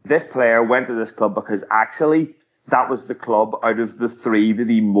this player went to this club because actually that was the club out of the three that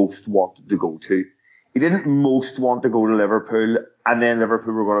he most wanted to go to. He didn't most want to go to Liverpool, and then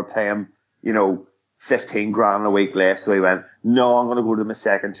Liverpool were going to pay him, 15 grand a week less. So he went, no, I'm going to go to my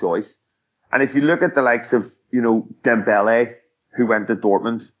second choice. And if you look at the likes of, Dembele, who went to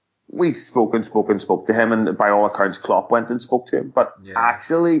Dortmund, we spoke to him, and by all accounts, Klopp went and spoke to him. But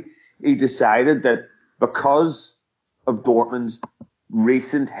actually, he decided that because of Dortmund's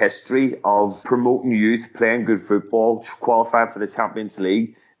recent history of promoting youth, playing good football, qualifying for the Champions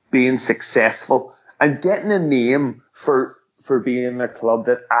League, being successful, and getting a name for being a club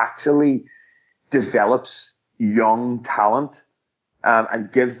that actually develops young talent,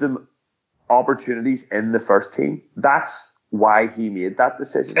 and gives them opportunities in the first team. That's why he made that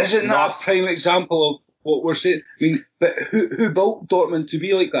decision. Isn't that a prime example of what we're saying? I mean, but who built Dortmund to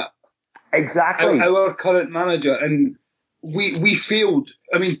be like that? Exactly. Our current manager, and we failed.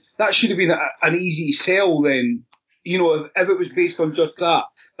 I mean, that should have been an easy sell then. If it was based on just that.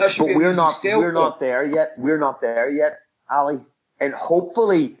 That should be an easy sell. We're not there yet. We're not there yet, Ali. And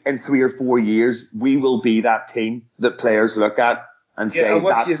hopefully in 3 or 4 years, we will be that team that players look at and say,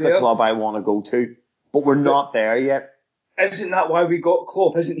 that's the club I want to go to. But we're not there yet. Isn't that why we got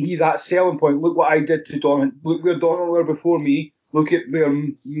Klopp? Isn't he that selling point? Look what I did to Dortmund. Look where Dortmund were before me. Look at where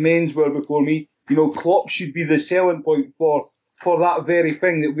Mainz were before me. Klopp should be the selling point for that very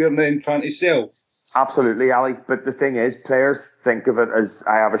thing that we're then trying to sell. Absolutely, Ali. But the thing is, players think of it as,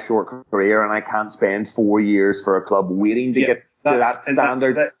 I have a short career and I can't spend 4 years for a club waiting to get to that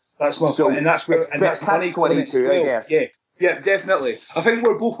standard. That's my point. And that's where it's catch-22, I guess. Yeah, definitely. I think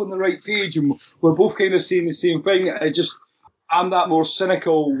we're both on the right page, and we're both kind of saying the same thing. I'm that more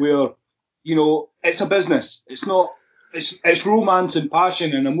cynical where, it's a business. It's not. It's romance and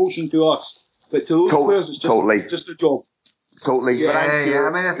passion and emotion to us, but to those players, it's just a job. Totally. Yeah, I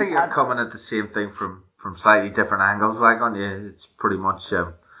mean, I think you're coming at the same thing from slightly different angles, aren't you? It's pretty much,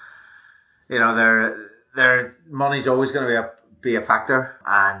 their money's always going to be a factor,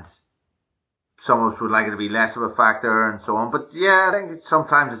 and some of us would like it to be less of a factor and so on. But yeah, I think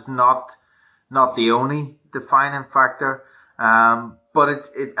sometimes it's not the only defining factor. But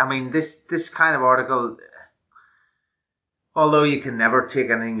I mean, this kind of article, although you can never take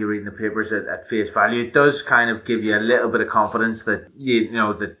anything you read in the papers at face value, it does kind of give you a little bit of confidence that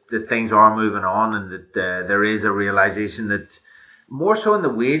that things are moving on, and that there is a realization that more so in the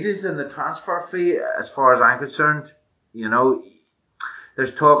wages than the transfer fee, as far as I'm concerned. You know,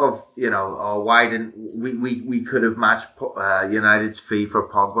 there's talk of, why didn't we could have matched United's fee for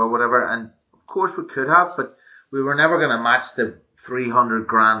Pogba or whatever, and of course we could have, but we were never going to match the 300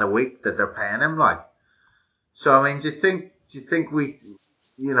 grand a week that they're paying him, like. So I mean, do you think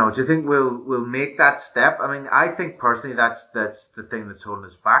we'll make that step? I mean, I think personally that's the thing that's holding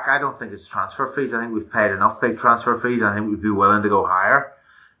us back. I don't think it's transfer fees. I think we've paid enough big transfer fees. I think we'd be willing to go higher.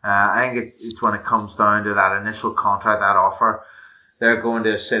 I think it's when it comes down to that initial contract, that offer. They're going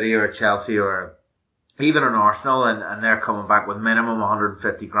to a City or a Chelsea or even an Arsenal, and they're coming back with minimum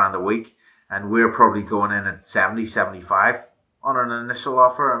 150 grand a week, and we're probably going in at 70, 75 on an initial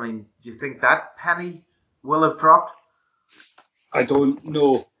offer. I mean, do you think that penny will have dropped? I don't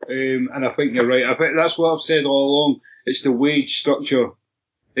know, and I think you're right. I think that's what I've said all along. It's the wage structure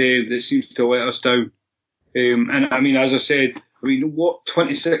that seems to let us down. And I mean, as I said, what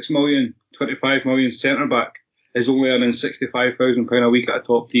 26 million, 25 million centre back is only earning £65,000 a week at a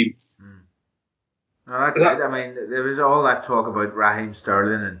top team. No, that's it. I mean, there was all that talk about Raheem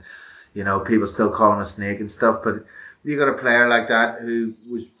Sterling, and people still call him a snake and stuff. But you got a player like that who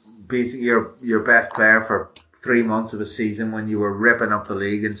was basically your best player for 3 months of a season when you were ripping up the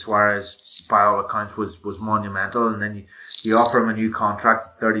league, and Suarez, by all accounts, was monumental. And then you offer him a new contract,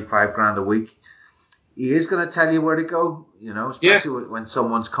 35 grand a week. He is going to tell you where to go, especially when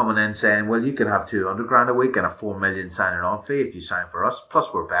someone's coming in saying, well, you can have 200 grand a week and a 4 million signing on fee if you sign for us.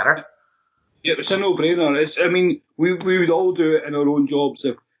 Plus, we're better. Yeah, it's a no-brainer. We would all do it in our own jobs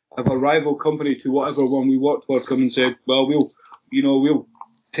if a rival company to whatever one we worked for come and said, well, we'll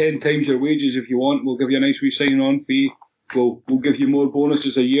 10 times your wages if you want. We'll give you a nice wee sign-on fee. We'll give you more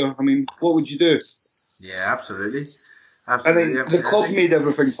bonuses a year. I mean, what would you do? Yeah, absolutely. I mean, the club made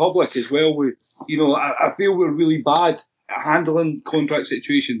everything public as well. I feel we're really bad at handling contract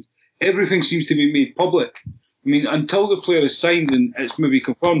situations. Everything seems to be made public. I mean, until the player is signed and it's maybe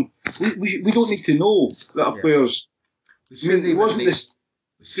confirmed, we don't need to know that a player's. We shouldn't even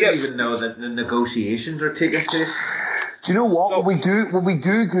know that the negotiations are taking place. Do you know what? No. When we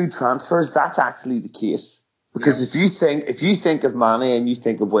do good transfers, that's actually the case. Because if you think of Mane and you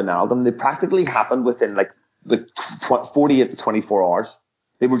think of Wijnaldum, they practically happened within like 48 to 24 hours.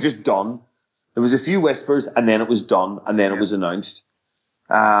 They were just done. There was a few whispers, and then it was done, and then it was announced.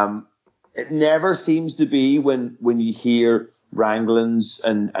 It never seems to be when you hear wranglings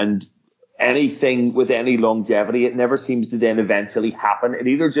and anything with any longevity, it never seems to then eventually happen. It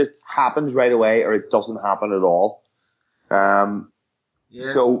either just happens right away or it doesn't happen at all.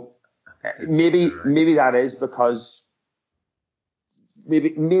 So maybe that is because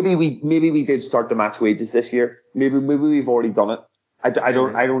maybe we did start to match wages this year. Maybe we've already done it. I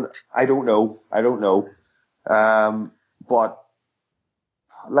don't know. But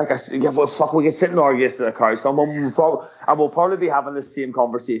like I said, we can sit and argue to the cows come home. And we'll probably be having the same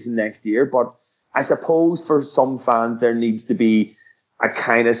conversation next year. But I suppose for some fans there needs to be a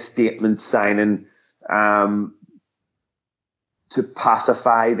kind of statement signing to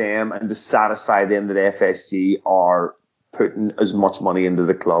pacify them and to satisfy them that FSG are putting as much money into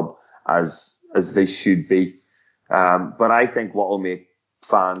the club as they should be. But I think what will make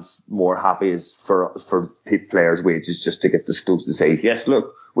fans more happy is for players' wages just to get disclosed to say, yes,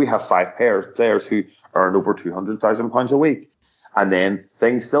 look, we have 5 players who earn over £200,000 a week. And then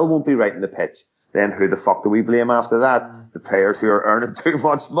things still won't be right in the pitch. Then who the fuck do we blame after that? The players who are earning too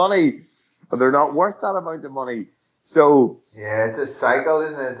much money. But they're not worth that amount of money. So yeah, it's a cycle,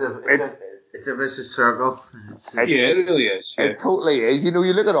 isn't it? It's a vicious circle. It really is. Yeah. It totally is. You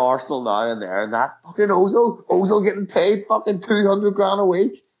look at Arsenal now and there, and that fucking Ozil getting paid fucking 200 grand a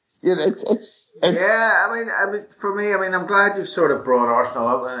week. It's. Yeah, I mean, for me, I'm glad you've sort of brought Arsenal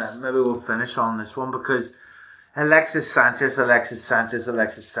up, and maybe we'll finish on this one because Alexis Sanchez. I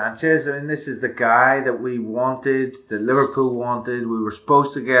mean, this is the guy that we wanted, that Liverpool wanted. We were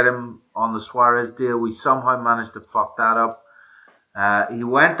supposed to get him on the Suarez deal. We somehow managed to fuck that up. He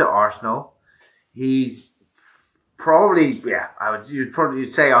went to Arsenal. He's probably,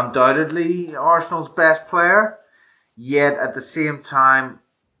 you'd say undoubtedly Arsenal's best player. Yet at the same time,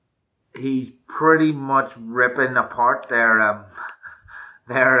 he's pretty much ripping apart their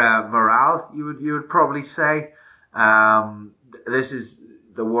morale. You would probably say. This is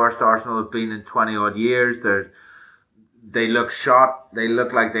the worst Arsenal have been in 20 odd years. They look shot. They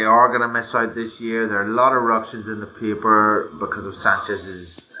look like they are going to miss out this year. There are a lot of ructions in the paper because of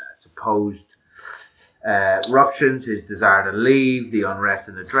Sanchez's supposed ructions, his desire to leave, the unrest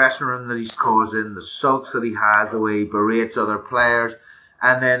in the dressing room that he's causing, the sulks that he has, the way he berates other players.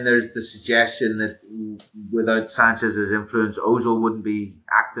 And then there's the suggestion that without Sanchez's influence, Ozil wouldn't be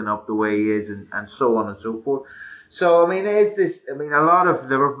acting up the way he is, and so on and so forth. So, I mean, a lot of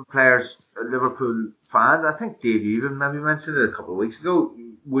Liverpool players, Liverpool fans, I think Dave, you even maybe mentioned it a couple of weeks ago,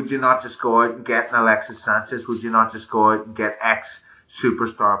 would you not just go out and get an Alexis Sanchez? Would you not just go out and get X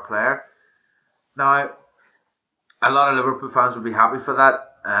superstar player? Now, a lot of Liverpool fans would be happy for that.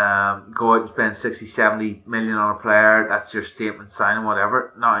 Go out and spend 60, 70 million on a player. That's your statement signing,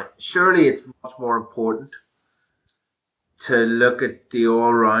 whatever. Now, surely it's much more important to look at the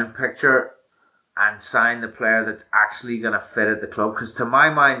all-round picture and sign the player that's actually going to fit at the club. Because to my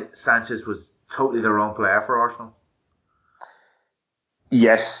mind, Sanchez was totally the wrong player for Arsenal.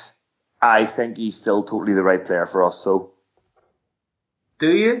 Yes, I think he's still totally the right player for us. So,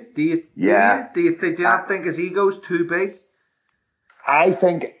 do you? Yeah. Do you not think his ego's too big? I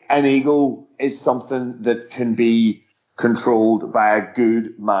think an ego is something that can be controlled by a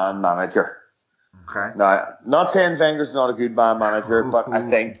good man manager. Okay. Now, not saying Wenger's not a good man manager, but I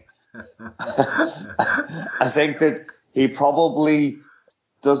think I think that he probably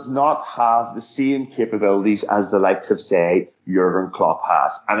does not have the same capabilities as the likes of, say, Jurgen Klopp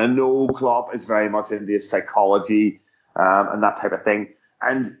has. And I know Klopp is very much into his psychology and that type of thing.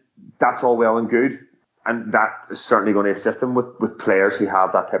 And that's all well and good. And that is certainly going to assist him with players who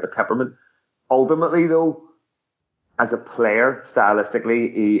have that type of temperament. Ultimately, though, as a player,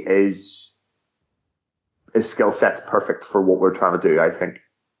 stylistically, his skill set's perfect for what we're trying to do, I think.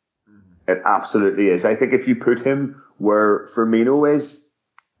 It absolutely is. I think if you put him where Firmino is,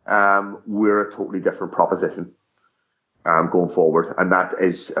 we're a totally different proposition going forward. And that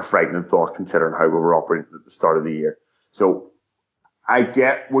is a frightening thought considering how we were operating at the start of the year. So I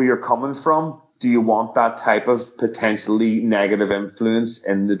get where you're coming from. Do you want that type of potentially negative influence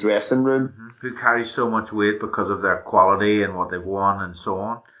in the dressing room? Mm-hmm. Who carries so much weight because of their quality and what they've won and so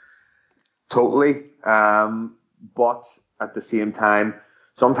on? Totally. But at the same time,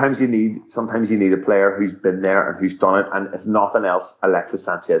 sometimes you need a player who's been there and who's done it. And if nothing else, Alexis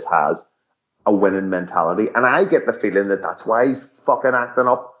Sanchez has a winning mentality. And I get the feeling that that's why he's fucking acting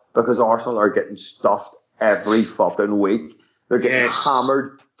up, because Arsenal are getting stuffed every fucking week. They're getting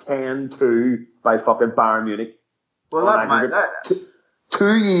hammered 10-2 by fucking Bayern Munich. Well, that might...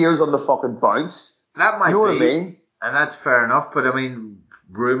 2 years on the fucking bounce. That might be. You know what I mean? And that's fair enough. But, I mean,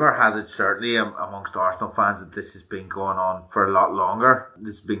 rumour has it certainly amongst Arsenal fans that this has been going on for a lot longer.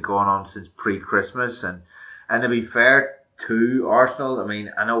 This has been going on since pre-Christmas. And to be fair to Arsenal, I mean,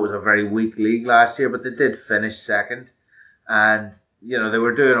 I know it was a very weak league last year, but they did finish second. And, you know, they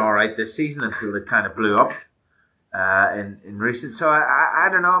were doing all right this season until they kind of blew up. In recent, so I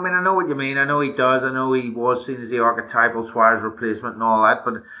don't know. I mean, I know what you mean. I know he does. I know he was seen as the archetypal Suarez replacement and all that.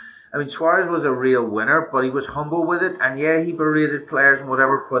 But I mean, Suarez was a real winner, but he was humble with it. And yeah, he berated players and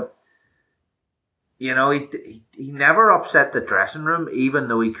whatever. But you know, he never upset the dressing room, even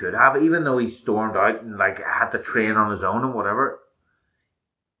though he could have. Even though he stormed out and like had to train on his own and whatever.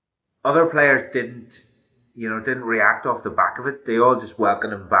 Other players didn't react off the back of it. They all just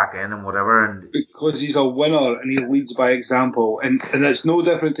welcomed him back in and whatever. And because he's a winner and he leads by example, and it's no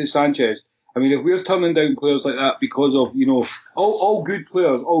different to Sanchez. I mean, if we're turning down players like that because of, you know, all good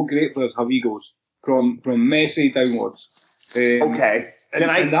players, all great players have egos from Messi downwards. Okay. But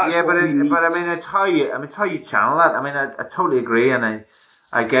I mean, it's how you channel that. I mean, I totally agree, and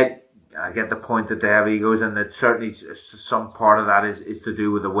I get the point that they have egos, and that certainly some part of that is to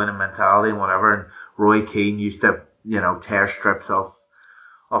do with the winning mentality and whatever. And Roy Keane used to, you know, tear strips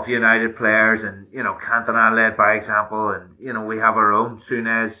of United players, and, you know, Cantona led by example, and, you know, we have our own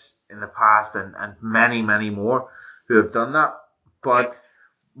Souness in the past and many, many more who have done that. But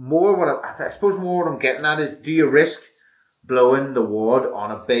I suppose what I'm getting at is, do you risk blowing the wad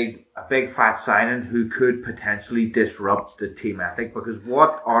on a big fat signing who could potentially disrupt the team ethic? Because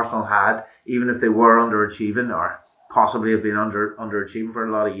what Arsenal had, even if they were underachieving or possibly have been underachieving for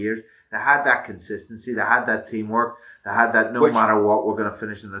a lot of years, they had that consistency, they had that teamwork, they had that no matter what, we're going to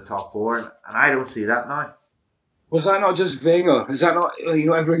finish in the top four, and I don't see that now. Was that not just Wenger? Is that not, you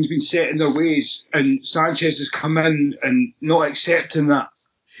know, everyone's been set in their ways and Sanchez has come in and not accepting that?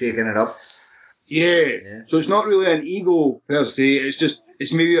 Shaking it up. Yeah. So it's not really an ego per se,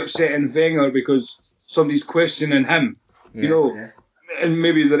 it's maybe upsetting Wenger because somebody's questioning him, you know, and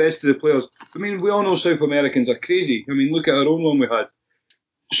maybe the rest of the players. I mean, we all know South Americans are crazy. I mean, look at our own one we had.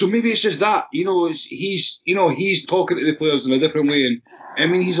 So maybe it's just that, you know, he's talking to the players in a different way, and I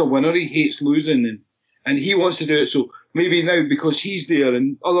mean, he's a winner, he hates losing, and he wants to do it. So maybe now, because he's there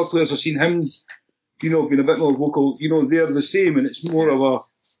and other players have seen him, you know, being a bit more vocal, you know, they're the same, and it's more of a,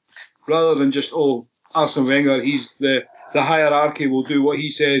 rather than just, Arsene Wenger, he's the the hierarchy will do what he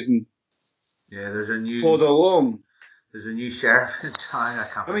says and there's a new plod along. There's a new sheriff in town.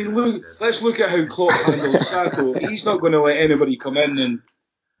 I mean, let's look at how Klopp handles Sacco. He's not going to let anybody come in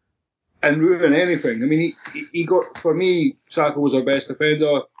and ruin anything. I mean, he got, for me, Sacco was our best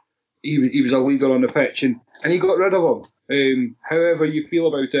defender. He was a leader on the pitch, and he got rid of him. However you feel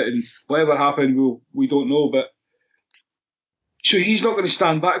about it and whatever happened, we don't know. But so he's not going to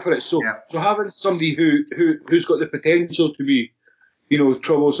stand back for it. So having somebody who's got the potential to be,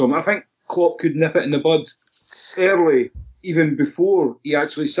 troublesome, I think Klopp could nip it in the bud early, even before he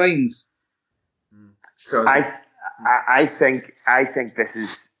actually signs. So I think this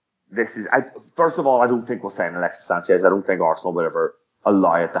is. First of all, I don't think we'll sign Alexis Sanchez. I don't think Arsenal would ever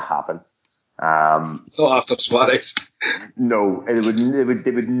allow it to happen. Not after Suarez. No, they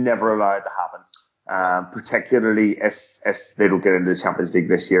would never allow it to happen. Particularly if they don't get into the Champions League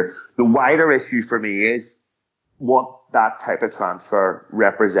this year. The wider issue for me is what that type of transfer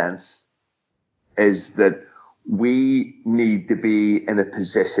represents is that we need to be in a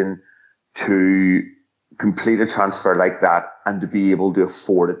position to complete a transfer like that and to be able to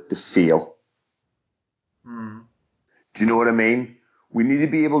afford it to fail. Do you know what I mean? We need to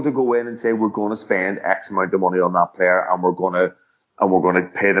be able to go in and say we're going to spend X amount of money on that player and we're going to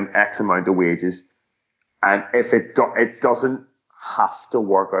pay them X amount of wages. And if it doesn't have to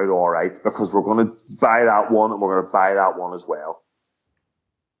work out all right, because we're going to buy that one and we're going to buy that one as well.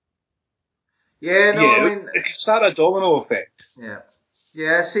 Yeah, no, I mean, it could start a domino effect. Yeah.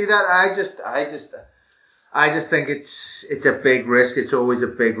 See that? I just think it's a big risk. It's always a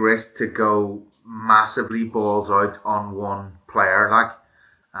big risk to go massively balls out on one player.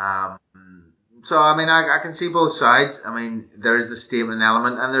 So I mean, I can see both sides. I mean, there is the statement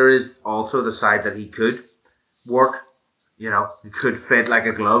element, and there is also the side that he could work. He could fit like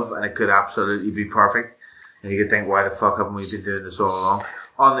a glove, and it could absolutely be perfect. And you could think, why the fuck haven't we been doing this all along?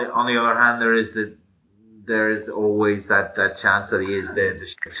 On the other hand, there is always that chance that he is the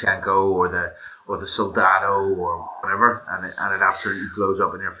Shevchenko or the Soldado or whatever, and it absolutely blows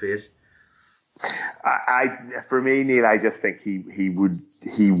up in your face. For me, Neil, I just think he would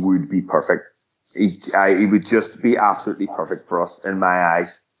be perfect. He would just be absolutely perfect for us in my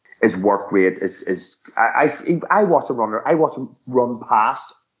eyes. His work rate I watch him run. I watch him run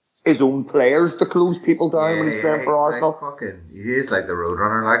past his own players to close people down when he's playing for Arsenal. He is like the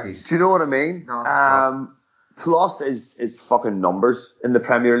roadrunner, Do you know what I mean? Plus his fucking numbers in the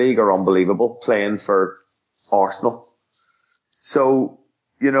Premier League are unbelievable playing for Arsenal. So,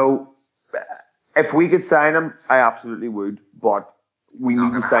 if we could sign him, I absolutely would, but we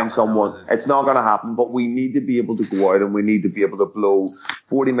need to sign someone. It's not going to happen, but we need to be able to go out and we need to be able to blow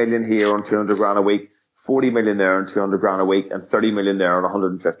 40 million here on 200 grand a week, 40 million there on 200 grand a week, and 30 million there on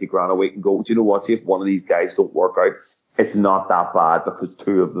 150 grand a week and go, do you know what? See, if one of these guys don't work out, it's not that bad because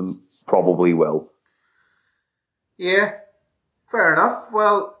two of them probably will. Yeah, fair enough.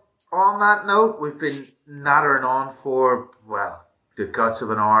 Well, on that note, we've been nattering on for, the guts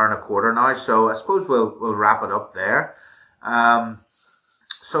of an hour and a quarter now, so I suppose we'll wrap it up there.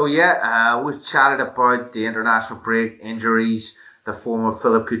 We've chatted about the international break, injuries, the form of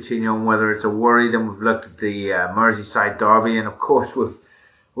Philip Coutinho and whether it's a worry. Then we've looked at the Merseyside derby, and of course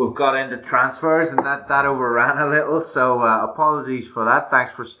we've got into transfers, and that overran a little. So apologies for that.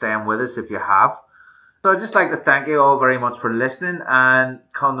 Thanks for staying with us if you have. So I'd just like to thank you all very much for listening, and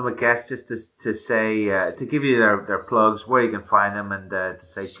come to my guests just to say to give you their plugs, where you can find them, and to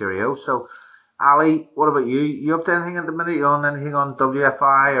say cheerio. So, Ali, what about you? You up to anything at the minute? You on anything on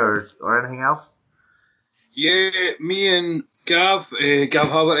WFI or anything else? Yeah, me and Gav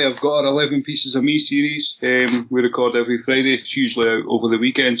Haverty have got our 11 Pieces of Me series. We record every Friday. It's usually out over the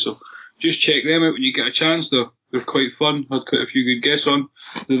weekend, so just check them out when you get a chance. They're quite fun. Had quite a few good guests on.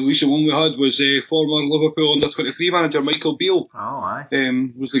 The recent one we had was former Liverpool under-23 manager Michael Beale. Oh, aye.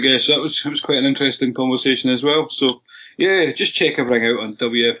 Was the guest. So that was quite an interesting conversation as well. So yeah, just check everything out on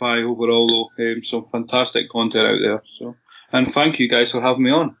WFI overall though. Some fantastic content out there. So, and thank you guys for having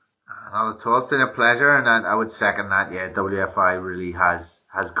me on. Not at all. It's been a pleasure, and I would second that. Yeah, WFI really has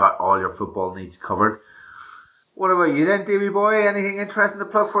got all your football needs covered. What about you then, Davey boy? Anything interesting to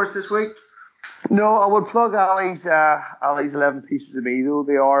plug for us this week? No, I would plug Ali's 11 Pieces of Me though.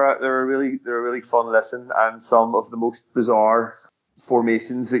 They're a really fun listen, and some of the most bizarre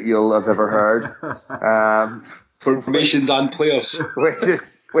formations that you'll have ever heard. Formations and players,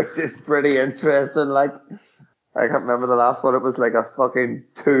 which is pretty interesting. Like, I can't remember the last one. It was like a fucking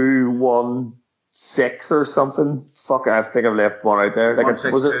 2-1-6 or something. Fuck, I think I've left one out there. Like,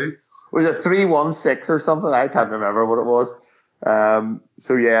 was it 3-1-6 or something? I can't remember what it was.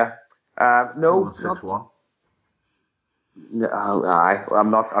 So yeah. No, 6-1. I'm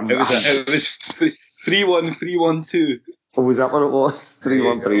not. It was 3-1, 3-1-2. Oh, was that what it was?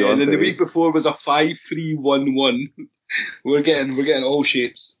 3-1, 3-1. And then the week before was a 5-3-1-1. We're getting all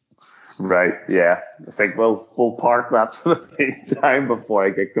shapes. Right, yeah. I think we'll park that for the meantime before I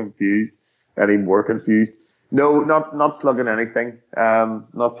get confused, any more confused. No, not plugging anything.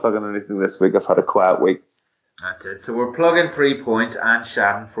 Not plugging anything this week. I've had a quiet week. That's it. So we're plugging 3 points and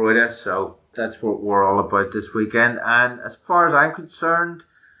Schadenfreude. So that's what we're all about this weekend. And as far as I'm concerned,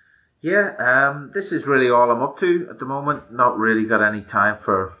 this is really all I'm up to at the moment. Not really got any time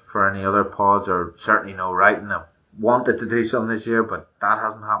for any other pods, or certainly no writing. I wanted to do something this year, but that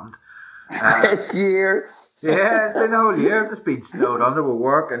hasn't happened. This year. Yeah, it's been a whole year. I've just been snowed under with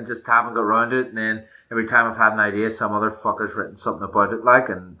work and just haven't got around to it. And then every time I've had an idea, some other fucker's written something about it,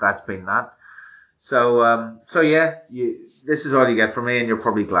 and that's been that. So this is all you get from me, and you're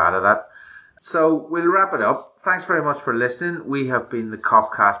probably glad of that. So we'll wrap it up. Thanks very much for listening. We have been the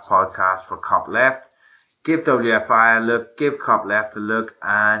Copcast podcast for Cop Left. Give WFI a look, give Cop Left a look,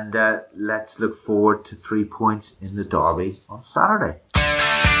 and let's look forward to 3 points in the derby on Saturday.